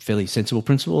sounds like a fairly sensible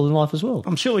principle in life as well.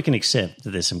 I'm sure we can accept that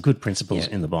there's some good principles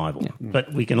in the Bible,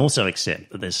 but we can also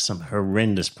accept that there's some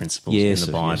horrendous principles in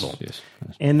the Bible. Yes.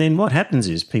 And then what happens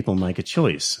is people make a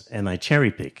choice and they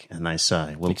cherry pick and they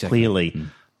say, well, clearly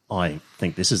I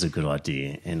think this is a good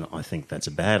idea and I think that's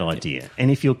a bad idea.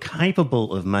 And if you're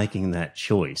capable of making that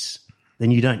choice, then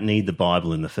you don't need the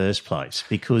Bible in the first place,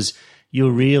 because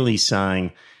you're really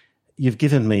saying, you've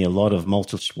given me a lot of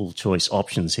multiple choice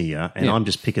options here, and I'm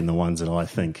just picking the ones that I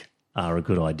think are a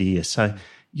good idea. So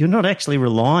you're not actually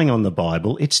relying on the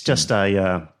Bible. It's just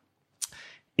a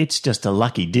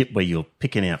lucky dip where you're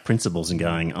picking out principles and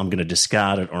going, I'm going to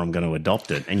discard it or I'm going to adopt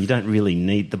it. And you don't really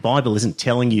need, the Bible isn't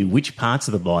telling you which parts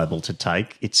of the Bible to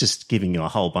take. It's just giving you a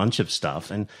whole bunch of stuff.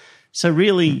 And so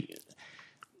really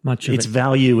its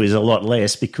value is a lot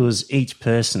less, because each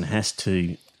person has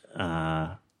to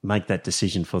make that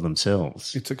decision for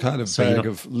themselves. It's a kind of bag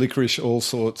of licorice, all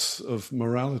sorts of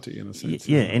morality in a sense.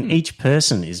 Yeah, and each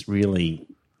person is really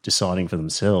deciding for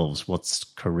themselves what's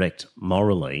correct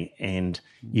morally, and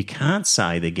you can't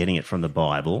say they're getting it from the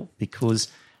Bible, because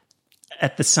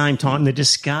at the same time they're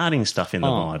discarding stuff in the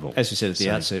Bible. As we said at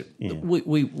the outset,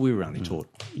 we were only taught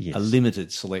a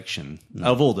limited selection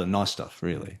of all the nice stuff,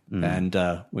 really, and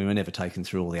we were never taken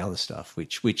through all the other stuff,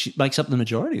 which makes up the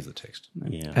majority of the text.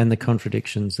 Yeah. And the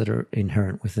contradictions that are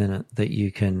inherent within it, that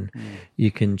you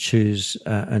can choose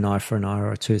an eye for an eye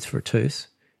or a tooth for a tooth,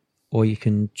 or you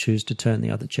can choose to turn the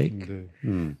other cheek.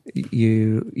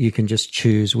 You can just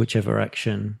choose whichever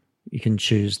action. You can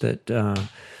choose that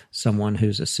someone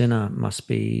who's a sinner must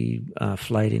be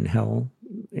flayed in hell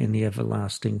in the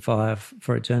everlasting fire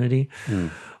for eternity,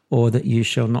 or that you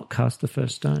shall not cast the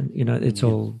first stone. You know, it's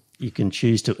all. You can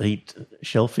choose to eat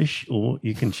shellfish, or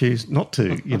you can choose not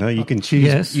to. You know, you can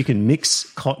choose. You can mix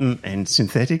cotton and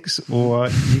synthetics, or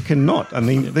you cannot. I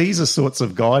mean, these are sorts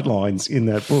of guidelines in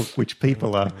that book which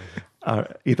people are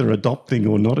either adopting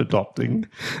or not adopting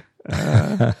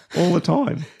all the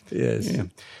time. Yes. Yeah.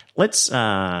 Let's.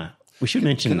 We should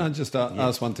mention. Can I just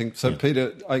ask one thing? So,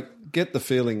 Peter, I get the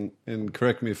feeling, and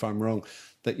correct me if I'm wrong,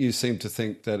 that you seem to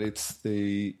think that it's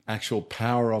the actual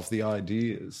power of the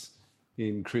ideas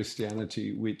in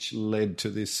Christianity which led to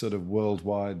this sort of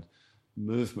worldwide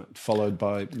movement, followed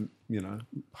by,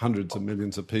 hundreds of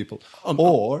millions of people.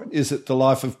 Or is it the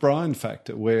life of Brian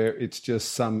factor, where it's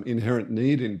just some inherent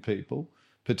need in people,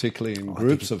 particularly in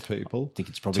groups of people,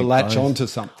 to latch onto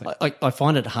something? I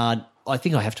find it hard. I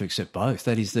think I have to accept both.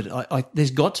 That is that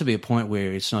there's got to be a point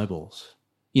where it snowballs.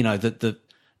 You know,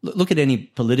 look at any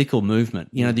political movement.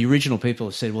 You know, the original people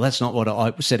have said, well, that's not what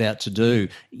I set out to do.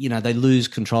 You know, they lose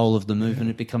control of the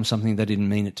movement. It becomes something they didn't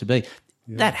mean it to be.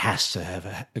 Yeah. That has to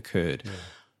have occurred. Yeah.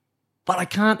 But I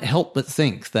can't help but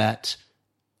think that,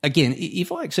 again,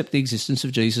 if I accept the existence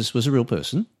of Jesus was a real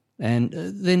person, and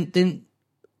then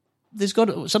somebody's got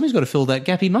to fill that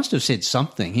gap. He must have said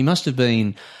something. He must have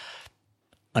been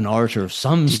an orator of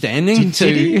some standing.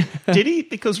 Did he?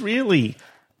 Because really,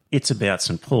 it's about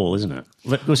St. Paul, isn't it?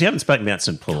 Because you haven't spoken about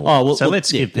St. Paul.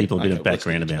 Let's give people a bit of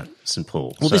background about St.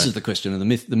 Paul. Well, this is the question of the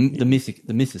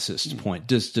mythicist point.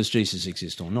 Does Jesus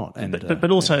exist or not? And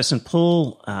but also St.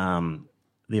 Paul,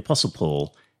 the Apostle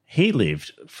Paul, he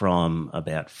lived from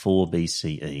about 4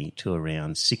 BCE to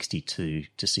around 62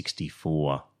 to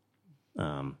 64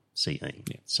 CE.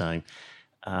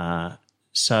 Yeah.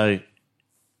 So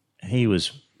he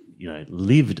was,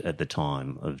 lived at the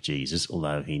time of Jesus,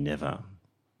 although he never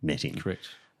met him. Correct.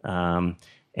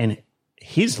 And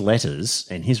his letters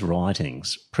and his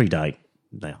writings predate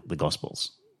the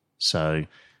Gospels. So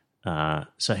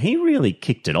he really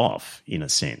kicked it off in a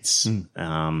sense.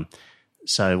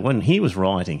 So when he was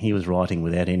writing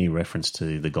without any reference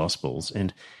to the Gospels,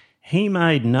 and he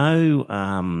made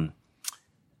no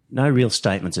no real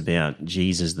statements about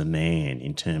Jesus the man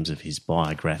in terms of his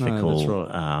biographical No,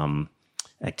 that's right.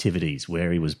 activities,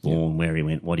 where he was born, where he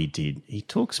went, what he did. He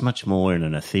talks much more in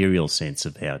an ethereal sense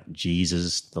about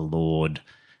Jesus, the Lord,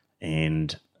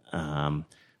 and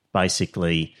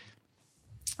basically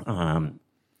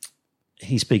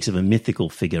he speaks of a mythical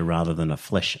figure rather than a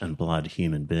flesh and blood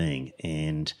human being.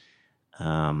 And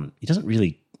he doesn't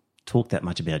really talk that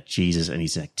much about Jesus and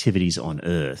his activities on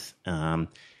earth.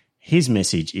 His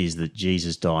message is that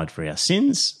Jesus died for our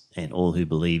sins and all who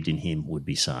believed in him would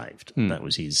be saved. That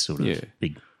was his sort of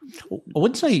big I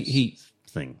wouldn't say he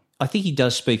thing. I think he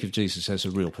does speak of Jesus as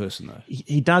a real person, though.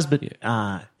 He does, but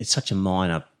it's such a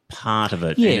minor part of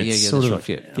it. Yeah, and it's sort that's of,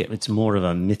 right. Yeah. It's more of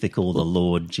a mythical, the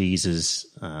Lord Jesus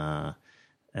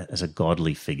as a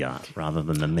godly figure rather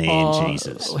than the man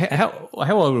Jesus. How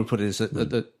I would put it is that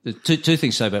the two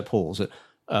things to say about Paul is that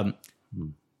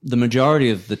the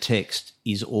majority of the text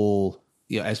is all,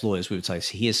 as lawyers we would say, it's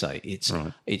hearsay.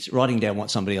 It's writing down what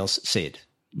somebody else said.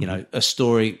 You know, a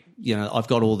story. I've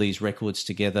got all these records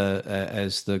together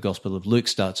as the Gospel of Luke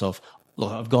starts off.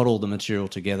 Look, I've got all the material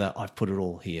together. I've put it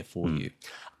all here for you.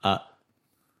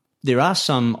 There are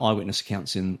some eyewitness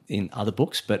accounts in other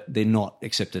books, but they're not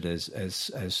accepted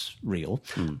as real.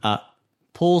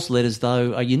 Paul's letters,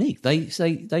 though, are unique.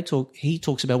 He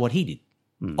talks about what he did.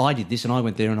 I did this, and I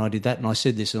went there, and I did that, and I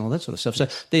said this, and all that sort of stuff. So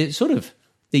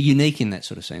they're unique in that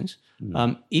sort of sense.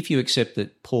 If you accept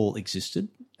that Paul existed,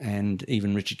 and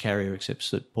even Richard Carrier accepts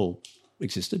that Paul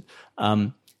existed,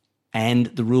 and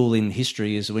the rule in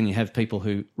history is when you have people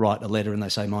who write a letter and they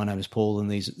say, my name is Paul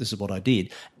and this is what I did,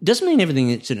 it doesn't mean everything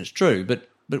that's in it's true, but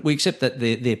we accept that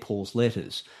they're Paul's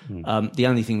letters. The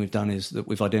only thing we've done is that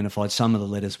we've identified some of the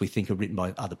letters we think are written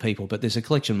by other people, but there's a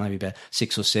collection, maybe about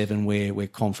 6 or 7, where we're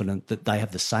confident that they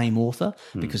have the same author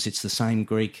because it's the same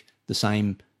Greek, the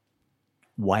same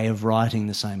way of writing,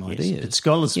 the same ideas. But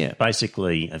scholars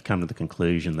basically have come to the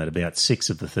conclusion that about 6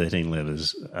 of the 13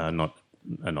 letters are not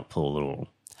Paul at all.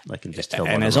 They can just tell.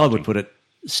 And as I would put it,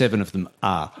 7 of them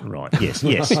are. Right. Yes.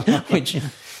 Which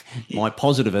my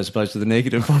positive as opposed to the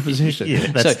negative proposition.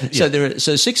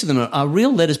 So 6 of them are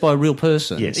real letters by a real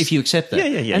person. Yes. If you accept that.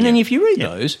 And then if you read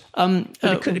those,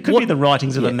 it could be the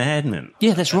writings of a madman.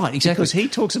 Yeah, that's right. Exactly. Because he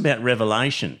talks about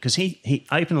revelation. Because he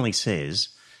openly says,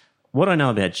 what I know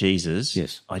about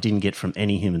Jesus, I didn't get from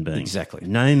any human being. Exactly.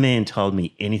 No man told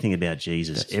me anything about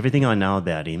Jesus. Everything I know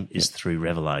about him is through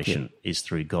revelation, is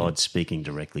through God speaking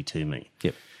directly to me.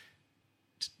 Yep.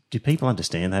 Do people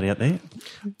understand that out there?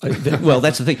 Well,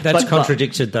 that's the thing. That's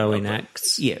contradicted, though, in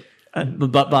Acts. Yeah.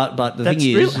 But the thing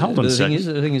is,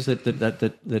 the thing is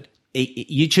that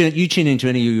you tune into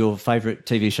any of your favourite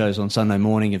TV shows on Sunday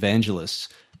morning, evangelists.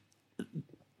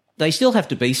 They still have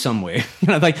to be somewhere.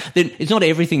 It's not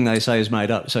everything they say is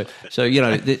made up. So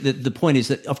the point is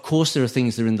that, of course, there are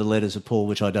things that are in the letters of Paul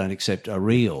which I don't accept are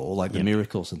real, like the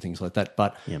miracles and things like that.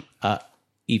 But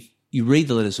if you read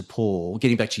the letters of Paul,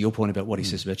 getting back to your point about what he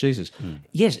says about Jesus,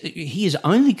 yes, he is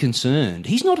only concerned.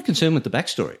 He's not concerned with the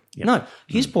backstory. Yep. No,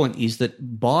 his point is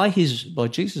that by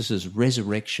Jesus'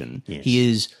 resurrection,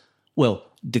 he is,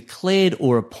 declared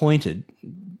or appointed,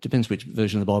 depends which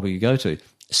version of the Bible you go to,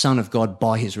 Son of God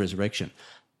by his resurrection.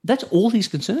 That's all he's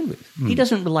concerned with. He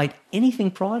doesn't relate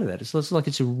anything prior to that. It's like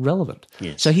it's irrelevant.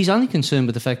 Yes. So he's only concerned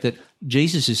with the fact that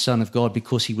Jesus is Son of God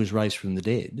because he was raised from the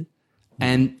dead.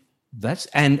 And that's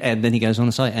and then he goes on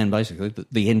to say, and basically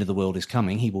the end of the world is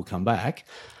coming. He will come back.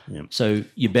 Yep. So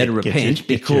you better repent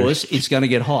because it's going to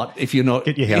get hot if you're not.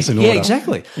 Get your house in order. Yeah,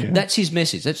 exactly. Yeah. That's his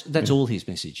message. That's all his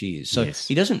message is. So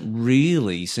he doesn't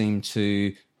really seem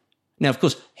to. Now, of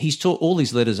course, all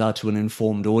these letters are to an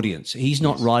informed audience. He's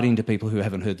not writing to people who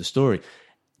haven't heard the story.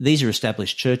 These are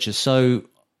established churches, so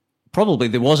probably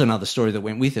there was another story that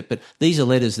went with it, but these are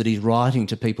letters that he's writing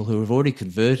to people who have already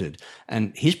converted.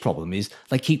 And his problem is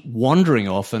they keep wandering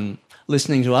off and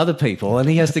listening to other people, and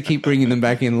he has to keep bringing them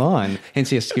back in line. Hence,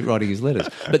 he has to keep writing his letters.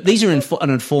 But these are an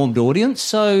informed audience,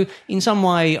 so in some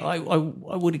way I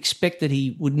would expect that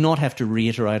he would not have to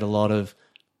reiterate a lot of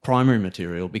primary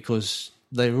material because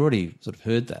they've already sort of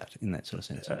heard that in that sort of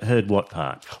sense. Heard what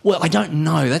part? Well, I don't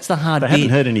know. That's the hard bit. They haven't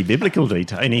heard any biblical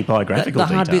detail, any biographical detail.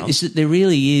 The hard bit is that there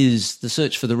really is the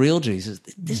search for the real Jesus.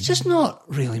 There's just not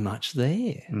really much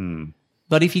there.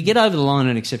 But if you get over the line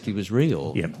and accept he was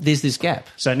real, there's this gap.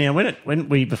 So now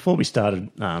before we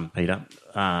started, Peter,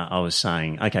 I was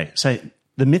saying, okay, so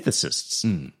the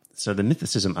mythicists. So the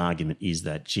mythicism argument is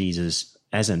that Jesus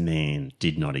as a man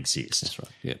did not exist. That's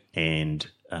right, yeah. And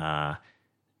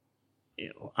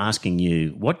asking you,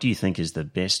 what do you think is the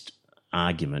best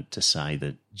argument to say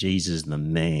that Jesus the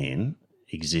man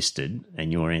existed?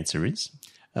 And your answer is?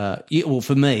 Well,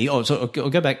 for me, so I'll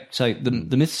go back. So the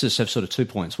mythicists have sort of 2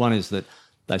 points. One is that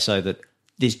they say that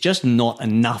there's just not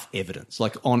enough evidence.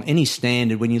 Like on any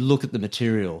standard, when you look at the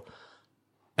material,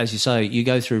 as you say, you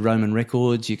go through Roman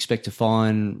records, you expect to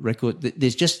find record.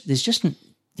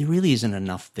 There really isn't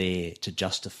enough there to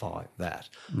justify that.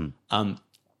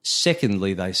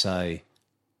 Secondly, they say,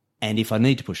 and if I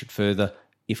need to push it further,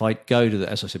 if I go to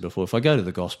as I said before, if I go to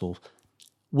the Gospel,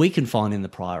 we can find in the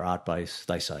prior art base,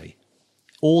 they say,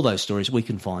 all those stories, we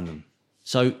can find them.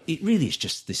 So it really is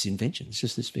just this invention. It's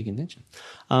just this big invention.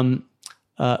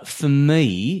 For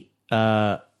me,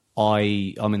 I'm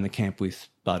in the camp with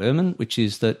Bart Ehrman, which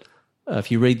is that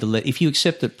if you read if you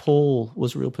accept that Paul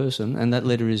was a real person and that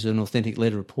letter is an authentic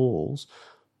letter of Paul's,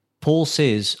 Paul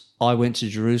says, I went to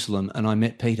Jerusalem and I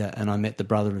met Peter and I met the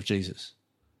brother of Jesus.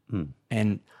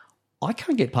 And I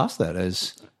can't get past that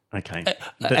as... Okay,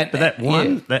 but that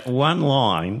one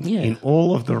line in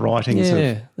all of the writings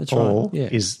of Paul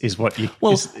is what you...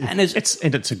 Well,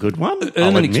 it's a good one,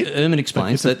 Ehrman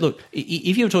explains that, look,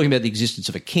 if you're talking about the existence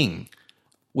of a king,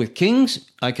 with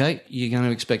kings, okay, you're going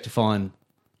to expect to find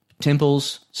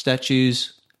temples,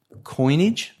 statues,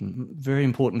 coinage, very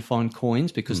important to find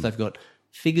coins because they've got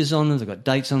figures on them, they've got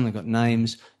dates on them, they've got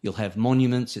names, you'll have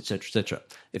monuments, etc., etc.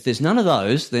 If there's none of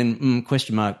those, then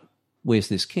question mark, where's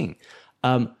this king?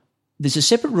 There's a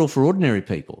separate rule for ordinary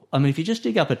people. I mean, if you just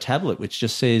dig up a tablet which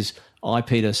just says, I,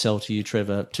 Peter, sell to you,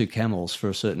 Trevor, 2 camels for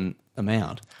a certain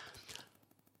amount,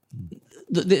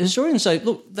 the historians say,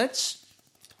 look,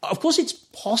 of course it's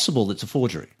possible it's a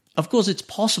forgery. Of course it's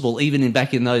possible, even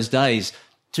back in those days,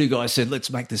 2 guys said, let's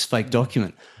make this fake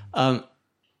document.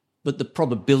 But the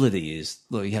probability is,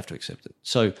 well, you have to accept it.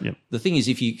 So the thing is,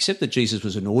 if you accept that Jesus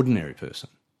was an ordinary person,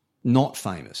 not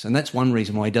famous, and that's one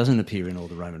reason why he doesn't appear in all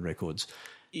the Roman records.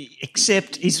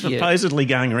 Except he's supposedly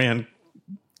going around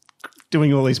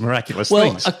doing all these miraculous Well,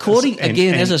 things.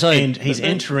 as I say... And he's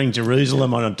entering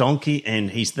Jerusalem on a donkey and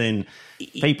he's then...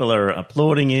 People are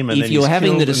applauding him and if you're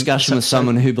having the discussion with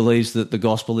someone who believes that the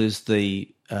gospel is the,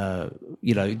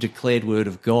 declared word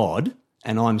of God...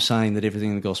 And I'm saying that everything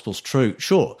in the gospel's true,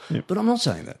 sure, but I'm not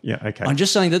saying that. Yeah, okay. I'm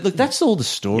just saying that, look, that's all the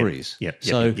stories. Yeah,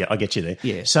 I get you there.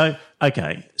 Yeah. So,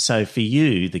 okay, so for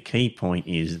you, the key point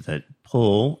is that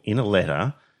Paul, in a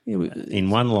letter,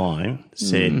 in one line,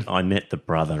 said, I met the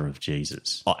brother of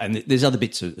Jesus. Oh, and there's other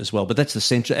bits as well, but that's the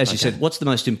central, as you said, what's the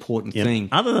most important thing?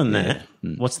 Other than that,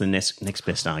 what's the next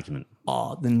best argument?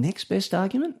 Oh, the next best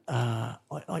argument? I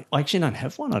actually don't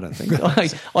have one, I don't think.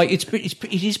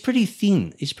 It is pretty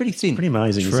thin. It's pretty thin. Pretty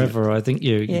amazing, Trevor, isn't it? I think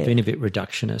you've been a bit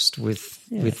reductionist with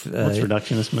What's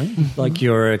reductionist mean? Like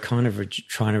you're kind of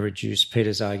trying to reduce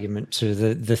Peter's argument to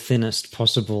the thinnest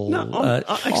possible... No,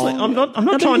 I'm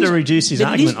not trying to reduce his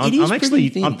argument.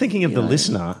 I'm thinking of the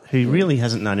listener who really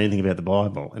hasn't known anything about the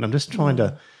Bible, and I'm just trying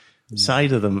to say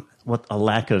to them what a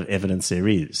lack of evidence there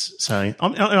is. So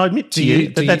I admit to you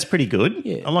that that's pretty good.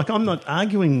 Yeah. I'm not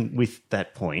arguing with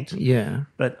that point. Yeah.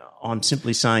 But I'm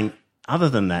simply saying, other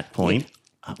than that point,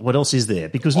 what else is there?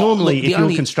 Because normally if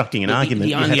you're constructing an argument,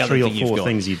 you have 3 or 4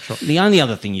 things you've tried. The only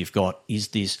other thing you've got is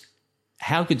this,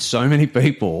 how could so many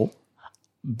people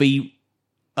be...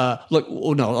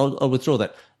 I'll withdraw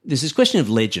that. There's this question of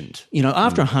legend.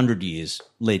 After 100 years,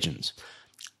 legends.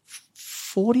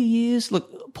 40 years,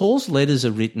 look, Paul's letters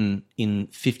are written in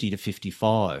 50 to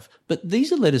 55, but these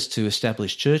are letters to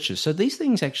established churches. So these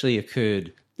things actually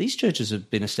occurred. These churches have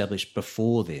been established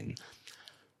before then.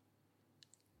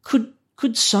 Could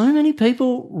so many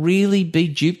people really be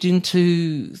duped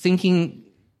into thinking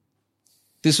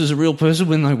this was a real person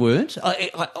when they weren't?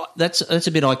 That's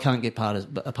a bit I can't get past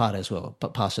as well.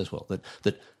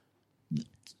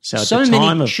 So at so the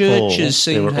time many of churches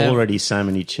Paul, there were already so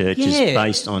many churches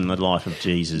based on the life of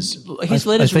Jesus. His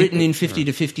letters written in 50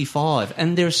 to 55,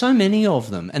 and there are so many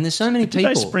of them, and there's so many people.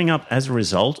 Did they spring up as a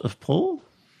result of Paul?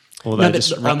 Or No, they but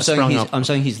just I'm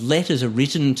saying his letters are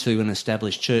written to an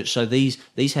established church, so these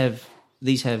have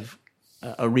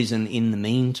arisen in the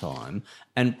meantime,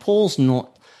 and Paul's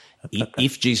not.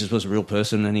 If Jesus was a real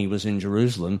person and he was in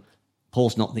Jerusalem,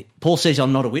 Paul says,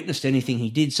 I'm not a witness to anything he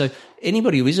did. So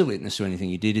anybody who is a witness to anything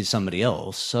he did is somebody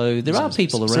else. So there are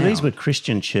people around. So these were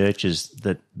Christian churches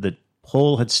that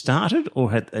Paul had started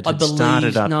or had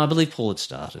started up? No, I believe Paul had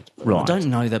started. Right. I don't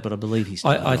know that, but I believe he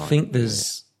started. I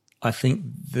think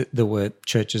there were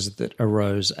churches that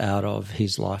arose out of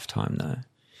his lifetime, though.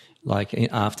 Like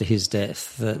after his death,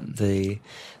 for me,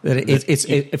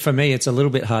 it's a little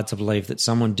bit hard to believe that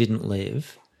someone didn't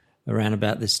live around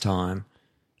about this time,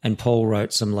 and Paul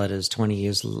wrote some letters 20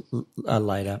 years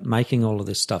later, making all of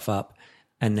this stuff up,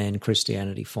 and then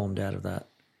Christianity formed out of that.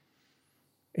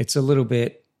 It's a little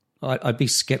bit I'd be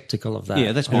skeptical of that.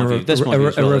 Yeah, that's my And view. That's my view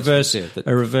as well.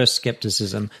 A reverse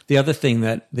skepticism. The other thing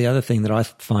that I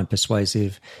find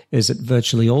persuasive is that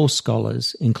virtually all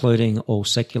scholars, including all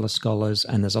secular scholars,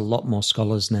 and there's a lot more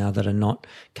scholars now that are not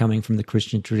coming from the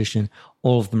Christian tradition,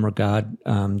 all of them regard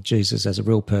Jesus as a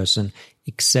real person,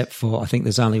 except for I think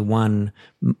there's only one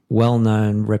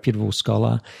well-known, reputable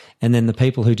scholar, and then the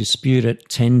people who dispute it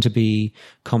tend to be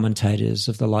commentators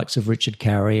of the likes of Richard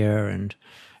Carrier and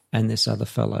this other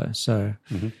fellow. So,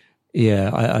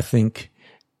 I think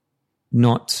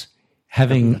not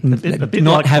having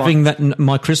that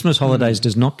my Christmas holidays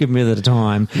does not give me the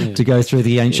time to go through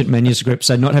the ancient manuscripts.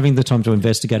 So, not having the time to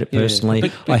investigate it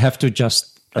personally, I have to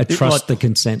just trust the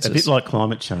consensus. A bit like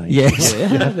climate change. Yes,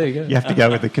 there you go. You have to go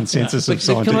with the consensus of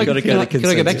scientific. Can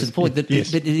I go back to the point that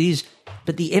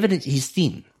but the evidence is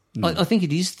thin. I think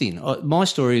it is thin. My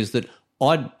story is that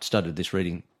I'd started this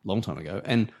reading a long time ago,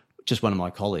 and just one of my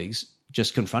colleagues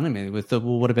just confronted me with,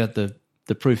 what about the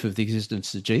proof of the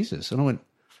existence of Jesus? And I went,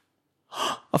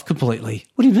 I've completely,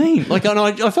 what do you mean? Like, and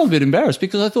I felt a bit embarrassed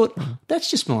because I thought, that's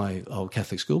just my old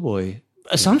Catholic schoolboy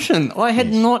assumption. I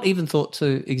had not even thought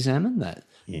to examine that.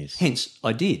 Yes. Hence,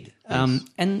 I did. Yes.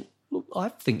 And look, I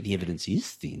think the evidence is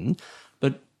thin,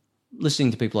 but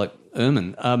listening to people like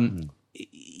Ehrman,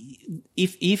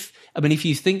 if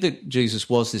you think that Jesus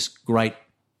was this great,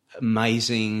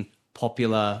 amazing,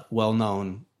 popular,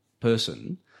 well-known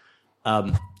person,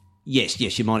 yes,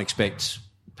 you might expect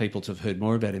people to have heard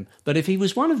more about him. But if he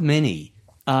was one of many,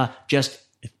 just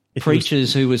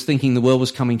preachers who was thinking the world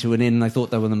was coming to an end and they thought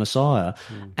they were the Messiah,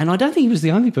 and I don't think he was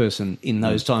the only person in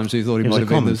those times who thought he might have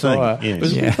been the Messiah. Yes. It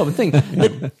was a common thing.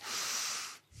 But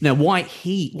now, why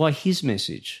his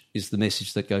message is the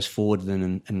message that goes forward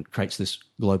then and creates this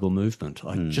global movement,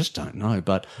 I just don't know.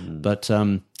 But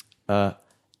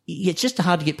it's just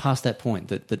hard to get past that point.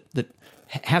 That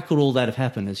how could all that have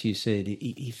happened, as you said,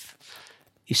 if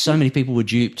so many people were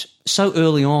duped so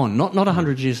early on, not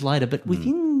 100 years later, but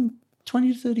within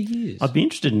 20 to 30 years? I'd be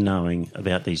interested in knowing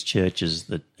about these churches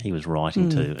that he was writing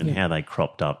to and how they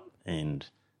cropped up and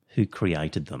who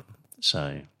created them.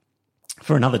 So,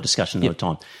 for another discussion another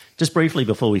time. Just briefly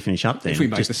before we finish up then. If we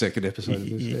make the second episode of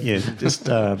this. Yeah, just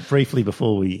briefly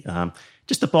before we...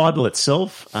 just the Bible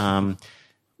itself.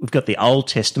 We've got the Old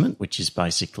Testament, which is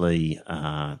basically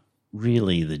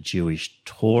really the Jewish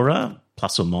Torah,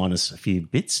 plus or minus a few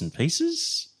bits and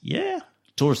pieces. Yeah.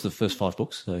 Torah's the first 5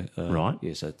 books. So, right.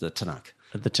 Yeah, so the Tanakh.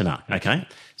 The Tanakh, okay.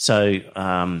 So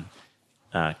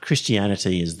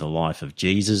Christianity is the life of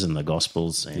Jesus and the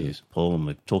Gospels and Paul, and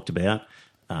we've talked about,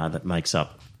 that makes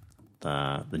up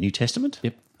the New Testament.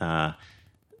 Yep.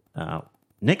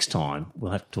 Next time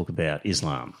we'll have to talk about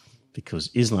Islam, because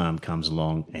Islam comes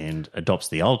along and adopts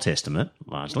the Old Testament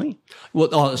largely.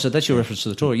 Well, so that's your reference to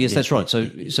the Torah. Yes, that's right. So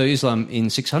Islam in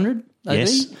 600 AD?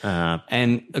 Yes.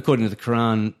 And according to the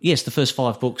Quran, yes, the first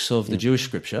 5 books of the Jewish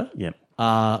scripture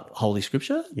are Holy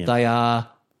Scripture. Yep. They are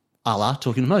Allah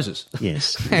talking to Moses.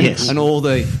 Yes. And all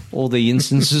the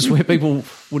instances where people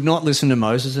would not listen to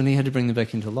Moses and he had to bring them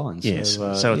back into line. Yes.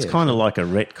 So it's kind of like a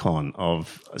retcon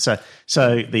of...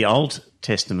 So the Old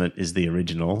Testament is the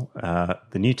original.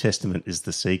 The New Testament is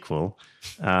the sequel.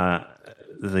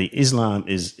 The Islam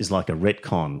is like a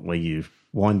retcon where you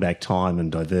wind back time and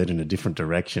divert in a different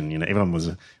direction. You know,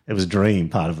 it was a dream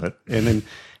part of it.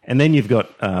 And then you've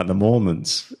got the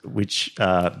Mormons, which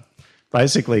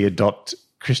basically adopt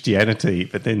Christianity,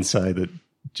 but then say that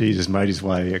Jesus made his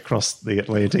way across the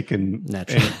Atlantic and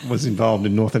was involved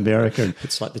in North America.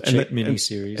 It's like the cheap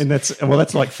mini-series. And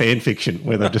that's like fan fiction,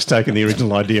 where they've just taken the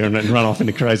original idea and run off in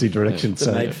a crazy direction.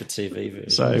 The made-for-TV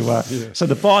version. So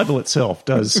the Bible itself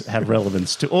does have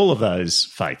relevance to all of those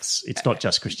faiths. It's not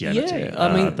just Christianity,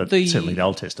 but certainly the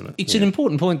Old Testament. It's an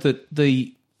important point that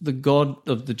the God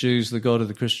of the Jews, the God of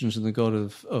the Christians, and the God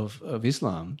of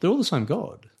Islam, they're all the same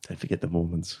God. Don't forget the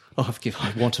Mormons. I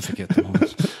want to forget the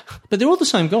Mormons. But they're all the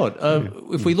same God.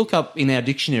 If we look up in our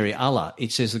dictionary Allah,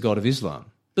 it says the God of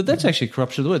Islam. But that's actually a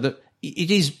corruption of the word. That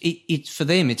it's for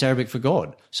them, it's Arabic for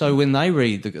God. So when they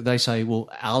read, they say, well,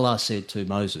 Allah said to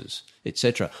Moses,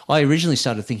 etc. I originally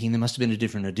started thinking there must have been a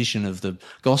different edition of the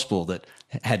gospel that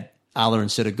had Allah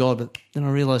instead of God, but then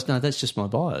I realised, no, that's just my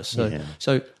bias.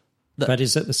 But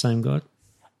is it the same God?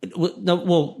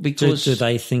 Well, because... Do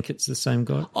they think it's the same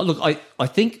God? Oh, look, I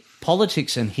think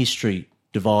politics and history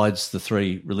divides the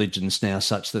 3 religions now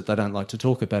such that they don't like to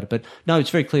talk about it. But no, it's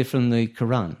very clear from the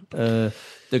Quran.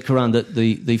 That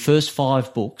the first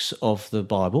 5 books of the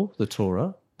Bible, the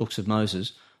Torah, books of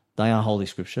Moses, they are Holy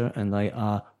Scripture and they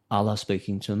are Allah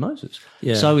speaking to Moses.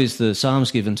 Yeah. So is the Psalms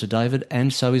given to David,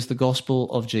 and so is the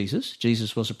Gospel of Jesus.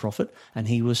 Jesus was a prophet and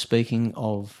he was speaking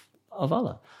of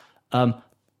Allah.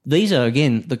 These are,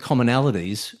 again, the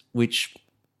commonalities which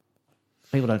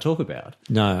people don't talk about.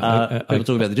 No, people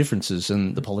talk about the differences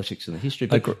and the politics and the history.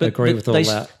 But agree with all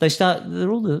that. They start.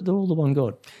 They're all the one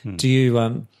God. Do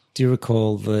you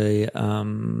recall the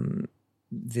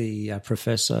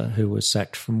professor who was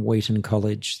sacked from Wheaton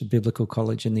College, the biblical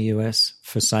college in the US,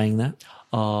 for saying that?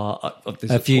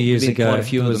 A few years ago, quite a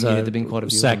few of them. There've been quite a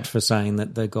few sacked for saying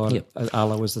that the God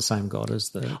Allah was the same God as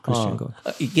the Christian God.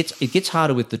 It gets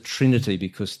harder with the Trinity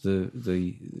because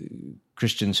the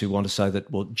Christians who want to say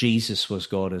that Jesus was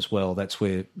God as well. That's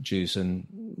where Jews and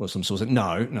Muslims will say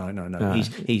no.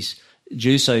 He's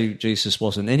Jews say Jesus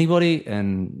wasn't anybody,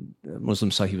 and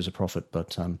Muslims say he was a prophet.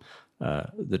 But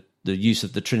the use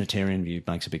of the Trinitarian view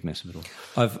makes a big mess of it all.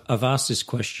 I've asked this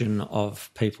question of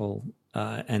people,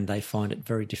 and they find it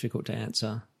very difficult to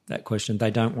answer that question.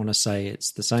 They don't want to say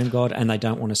it's the same God, and they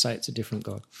don't want to say it's a different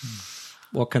God.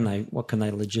 What can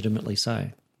they legitimately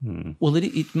say? Well,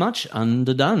 it's much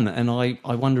underdone, and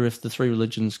I wonder if the three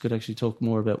religions could actually talk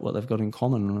more about what they've got in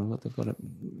common and what they've got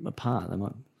apart. They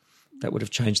might. That would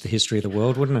have changed the history of the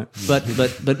world, wouldn't it? But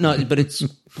it's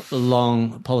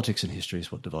long politics and history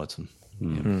is what divides them.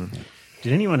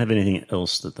 Did anyone have anything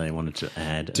else that they wanted to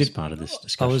add as part of this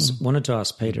discussion? I wanted to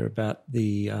ask Peter about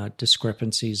the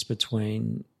discrepancies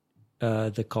between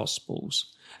the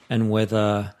Gospels and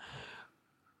whether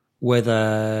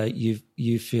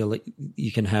you feel that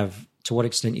you can have, to what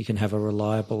extent you can have a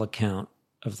reliable account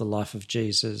of the life of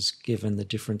Jesus given the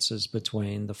differences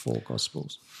between the four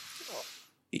Gospels.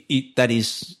 That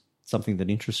is something that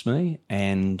interests me,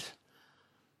 and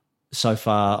so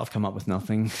far I've come up with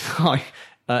nothing.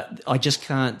 I just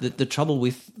can't. The trouble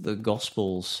with the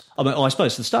Gospels, I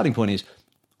suppose the starting point is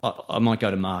I might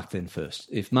go to Mark then first.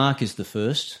 If Mark is the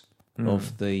first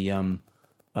of the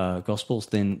Gospels,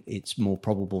 then it's more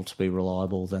probable to be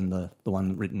reliable than the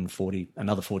one written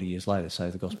another 40 years later, say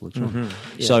the Gospel of John.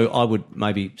 Mm-hmm. Yeah. So I would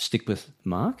maybe stick with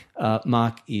Mark.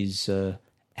 Mark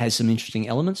has some interesting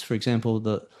elements. For example,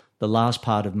 the last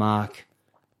part of Mark,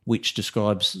 which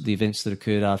describes the events that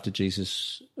occurred after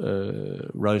Jesus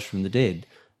rose from the dead,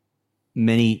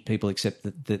 many people accept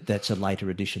that that's a later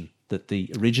addition, that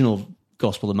the original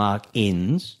Gospel of Mark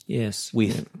ends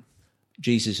with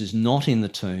Jesus is not in the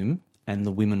tomb and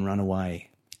the women run away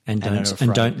and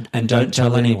don't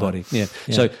tell anybody. Yeah.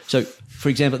 So for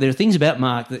example, there are things about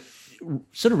Mark that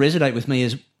sort of resonate with me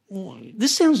as,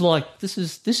 this sounds like this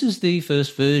is the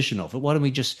first version of it. Why don't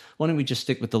we just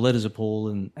stick with the letters of Paul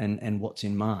and what's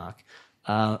in Mark,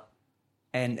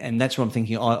 and that's what I'm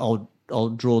thinking. I'll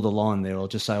draw the line there. I'll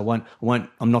just say I'm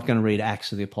not going to read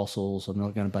Acts of the Apostles. I'm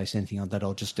not going to base anything on that.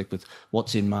 I'll just stick with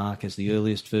what's in Mark as the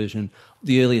earliest version,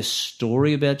 the earliest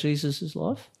story about Jesus'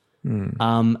 life,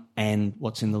 and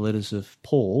what's in the letters of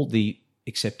Paul, the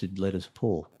accepted letters of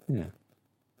Paul. Yeah.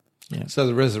 So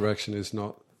the resurrection is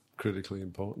not critically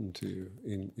important to you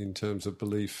in terms of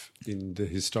belief in the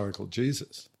historical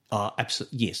Jesus.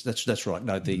 Absolutely. Yes, that's right.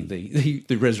 No, the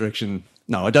resurrection.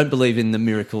 No, I don't believe in the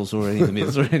miracles or any of the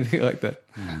myths or anything like that.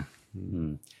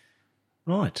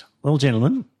 Right. Well,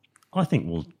 gentlemen, I think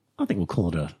we'll call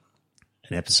it an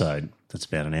episode that's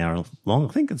about an hour long.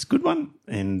 I think it's a good one,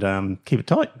 and keep it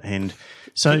tight. And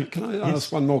so, can I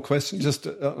ask one more question, just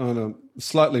on a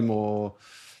slightly more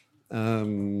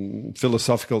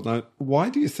philosophical note? Why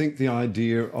do you think the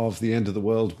idea of the end of the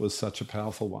world was such a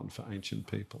powerful one for ancient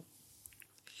people?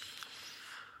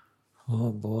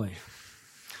 Oh boy.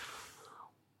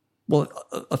 Well,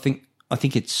 I think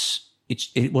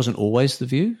it wasn't always the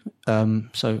view.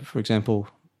 So, for example,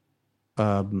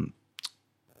 the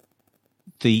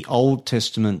Old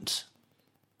Testament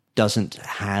doesn't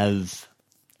have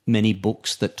many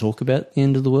books that talk about the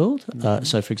end of the world.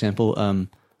 So, for example,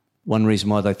 one reason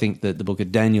why they think that the book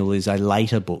of Daniel is a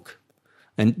later book,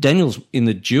 and Daniel's in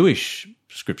the Jewish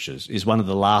scriptures is one of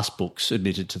the last books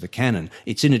admitted to the canon.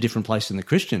 It's in a different place in the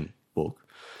Christian book,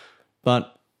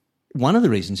 but one of the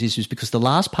reasons is because the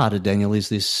last part of Daniel is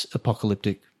this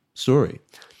apocalyptic story.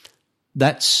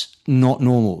 That's not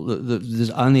normal.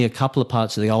 There's only a couple of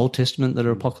parts of the Old Testament that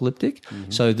are apocalyptic.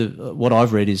 Mm-hmm. So what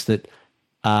I've read is that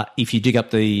if you dig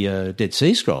up the Dead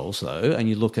Sea Scrolls, though, and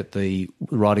you look at the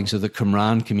writings of the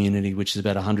Qumran community, which is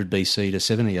about 100 BC to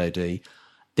 70 AD,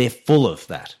 they're full of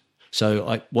that.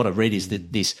 So what I've read is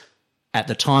that this, at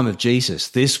the time of Jesus,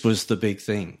 this was the big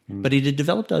thing. But it had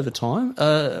developed over time.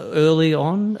 Early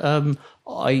on,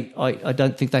 I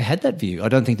don't think they had that view. I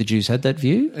don't think the Jews had that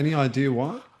view. Any idea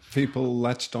why people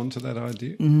latched onto that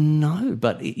idea? No,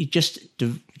 but it just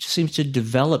seems to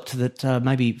develop that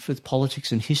maybe with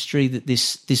politics and history that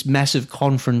this massive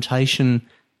confrontation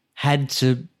had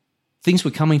to things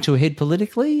were coming to a head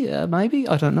politically. Maybe,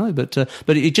 I don't know, but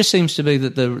it just seems to be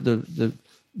that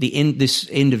this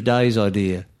end of days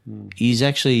idea is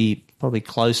actually probably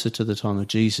closer to the time of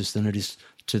Jesus than it is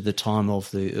to the time of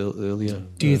the earlier.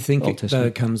 Do you think Old it though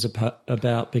Testament. comes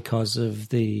about because of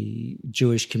the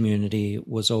Jewish community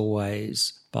was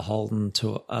always beholden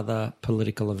to other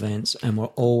political events and were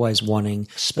always wanting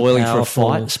Spoiling for a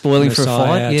fight.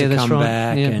 Yeah, to that's come right.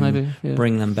 back Yeah, and maybe, yeah.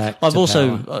 bring them back. I've to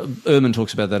also power. Ehrman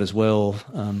talks about that as well.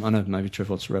 I know maybe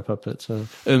Trevor wants to wrap up, but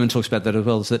Ehrman talks about that as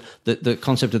well. Is that the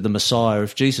concept of the Messiah?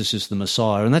 If Jesus is the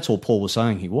Messiah, and that's all Paul was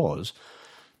saying he was,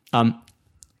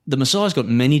 the Messiah's got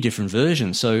many different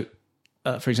versions. So,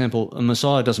 for example, a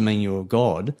Messiah doesn't mean you're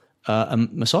God. A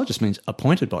Messiah just means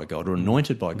appointed by God or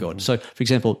anointed by God. So, for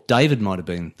example, David might have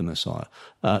been the Messiah.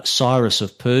 Cyrus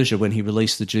of Persia, when he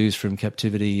released the Jews from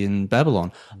captivity in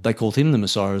Babylon, they called him the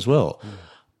Messiah as well.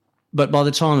 But by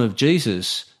the time of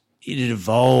Jesus, it had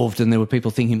evolved, and there were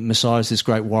people thinking Messiah is this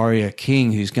great warrior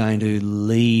king who's going to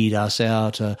lead us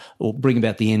out or bring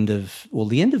about the end of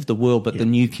the world, but the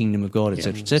new kingdom of God,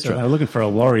 etc., So etc. they were looking for a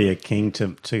warrior king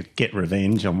to get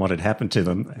revenge on what had happened to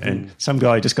them, and some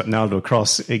guy just got nailed to a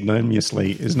cross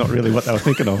ignominiously is not really what they were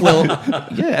thinking of. Well,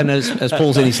 yeah, and as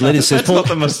Paul's in his letters says, that's not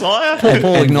the Messiah.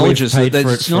 Paul acknowledges we've that paid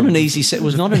for it's it not from- it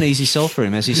was not an easy sell for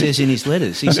him, as he says in his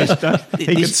letters. He says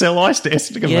He could sell ice to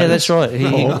estimators. Yeah, that's right.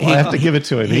 I have to give it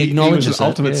to him. he He was acknowledges an that,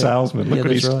 ultimate yeah. salesman. Yeah,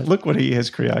 that's right. Look what he has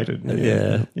created.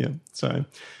 Yeah. So,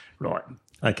 right.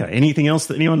 Okay. Anything else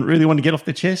that anyone really want to get off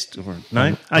their chest? Or,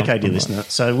 no? Okay, dear listener.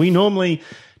 So we normally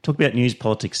talk about news,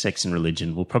 politics, sex and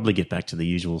religion. We'll probably get back to the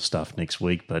usual stuff next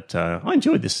week, but I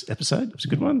enjoyed this episode. It was a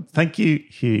good one. Thank you,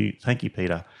 Hugh. Thank you,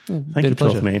 Peter. Thank you,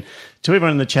 12th Man. To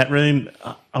everyone in the chat room,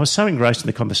 I was so engrossed in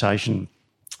the conversation,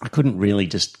 I couldn't really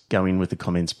just go in with the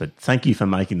comments, but thank you for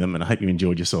making them, and I hope you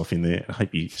enjoyed yourself in there. I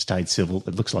hope you stayed civil.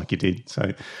 It looks like you did.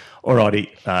 So, all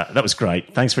righty. That was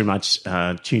great. Thanks very much.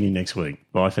 Tune in next week.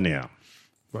 Bye for now.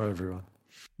 Bye, everyone.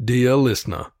 Dear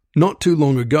listener, not too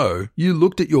long ago, you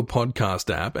looked at your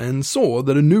podcast app and saw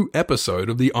that a new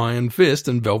episode of the Iron Fist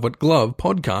and Velvet Glove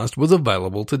podcast was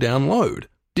available to download.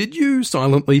 Did you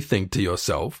silently think to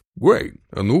yourself, great,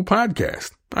 a new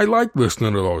podcast. I like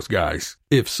listening to those guys.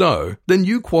 If so, then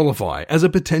you qualify as a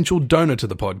potential donor to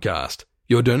the podcast.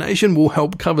 Your donation will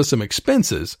help cover some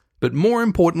expenses, but more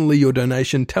importantly, your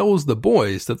donation tells the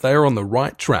boys that they are on the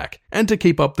right track and to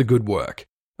keep up the good work.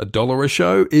 $1 a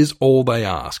show is all they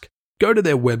ask. Go to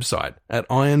their website at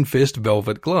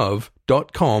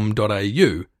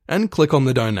ironfistvelvetglove.com.au and click on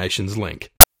the donations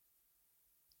link.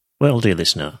 Well, dear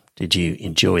listener, did you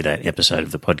enjoy that episode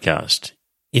of the podcast?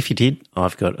 If you did,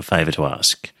 I've got a favour to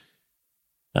ask.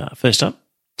 First up,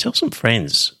 tell some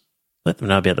friends. Let them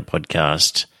know about the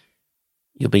podcast.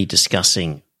 You'll be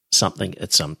discussing something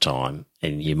at some time,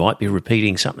 and you might be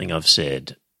repeating something I've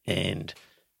said. And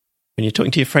when you're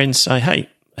talking to your friends, say, hey,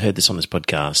 I heard this on this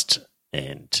podcast,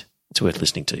 and it's worth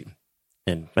listening to.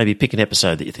 And maybe pick an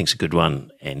episode that you think's a good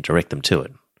one and direct them to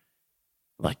it.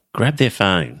 Like, grab their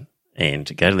phone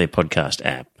and go to their podcast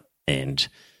app and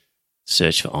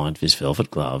search for Iron Fist Velvet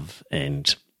Glove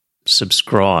and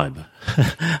subscribe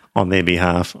on their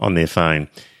behalf on their phone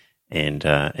and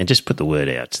just put the word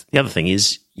out. The other thing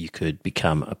is you could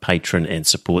become a patron and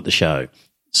support the show.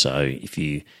 So if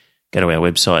you go to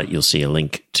our website, you'll see a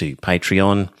link to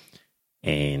Patreon,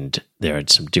 and there are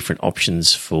some different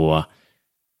options for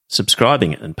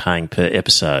subscribing and paying per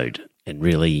episode. And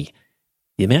really,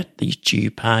 the amount that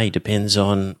you pay depends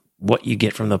on what you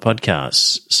get from the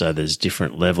podcast. So there's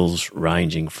different levels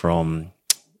ranging from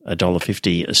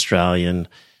 $1.50 Australian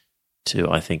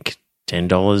to, I think,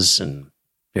 $10 and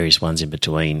various ones in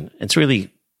between. It's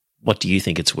really, what do you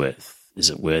think it's worth?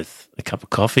 Is it worth a cup of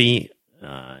coffee?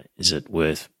 Is it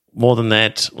worth more than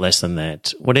that, less than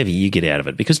that? Whatever you get out of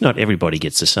it, because not everybody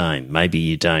gets the same. Maybe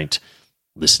you don't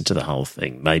listen to the whole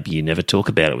thing. Maybe you never talk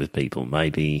about it with people.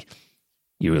 Maybe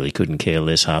you really couldn't care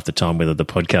less half the time whether the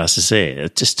podcast is there.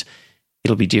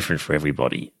 It'll be different for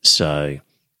everybody. So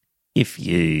if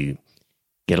you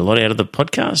get a lot out of the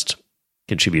podcast,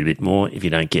 contribute a bit more. If you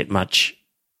don't get much,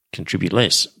 contribute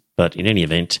less. But in any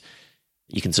event,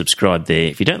 you can subscribe there.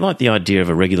 If you don't like the idea of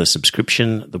a regular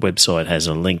subscription, the website has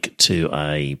a link to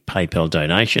a PayPal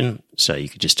donation, so you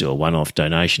could just do a one-off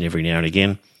donation every now and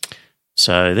again.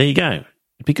 So there you go.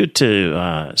 It'd be good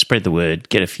to spread the word,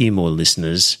 get a few more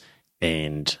listeners,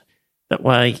 and that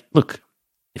way, look,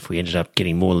 if we ended up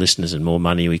getting more listeners and more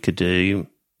money, we could do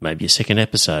maybe a second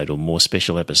episode or more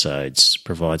special episodes,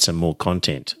 provide some more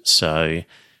content. So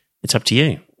it's up to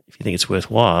you. If you think it's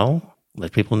worthwhile,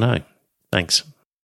 let people know. Thanks.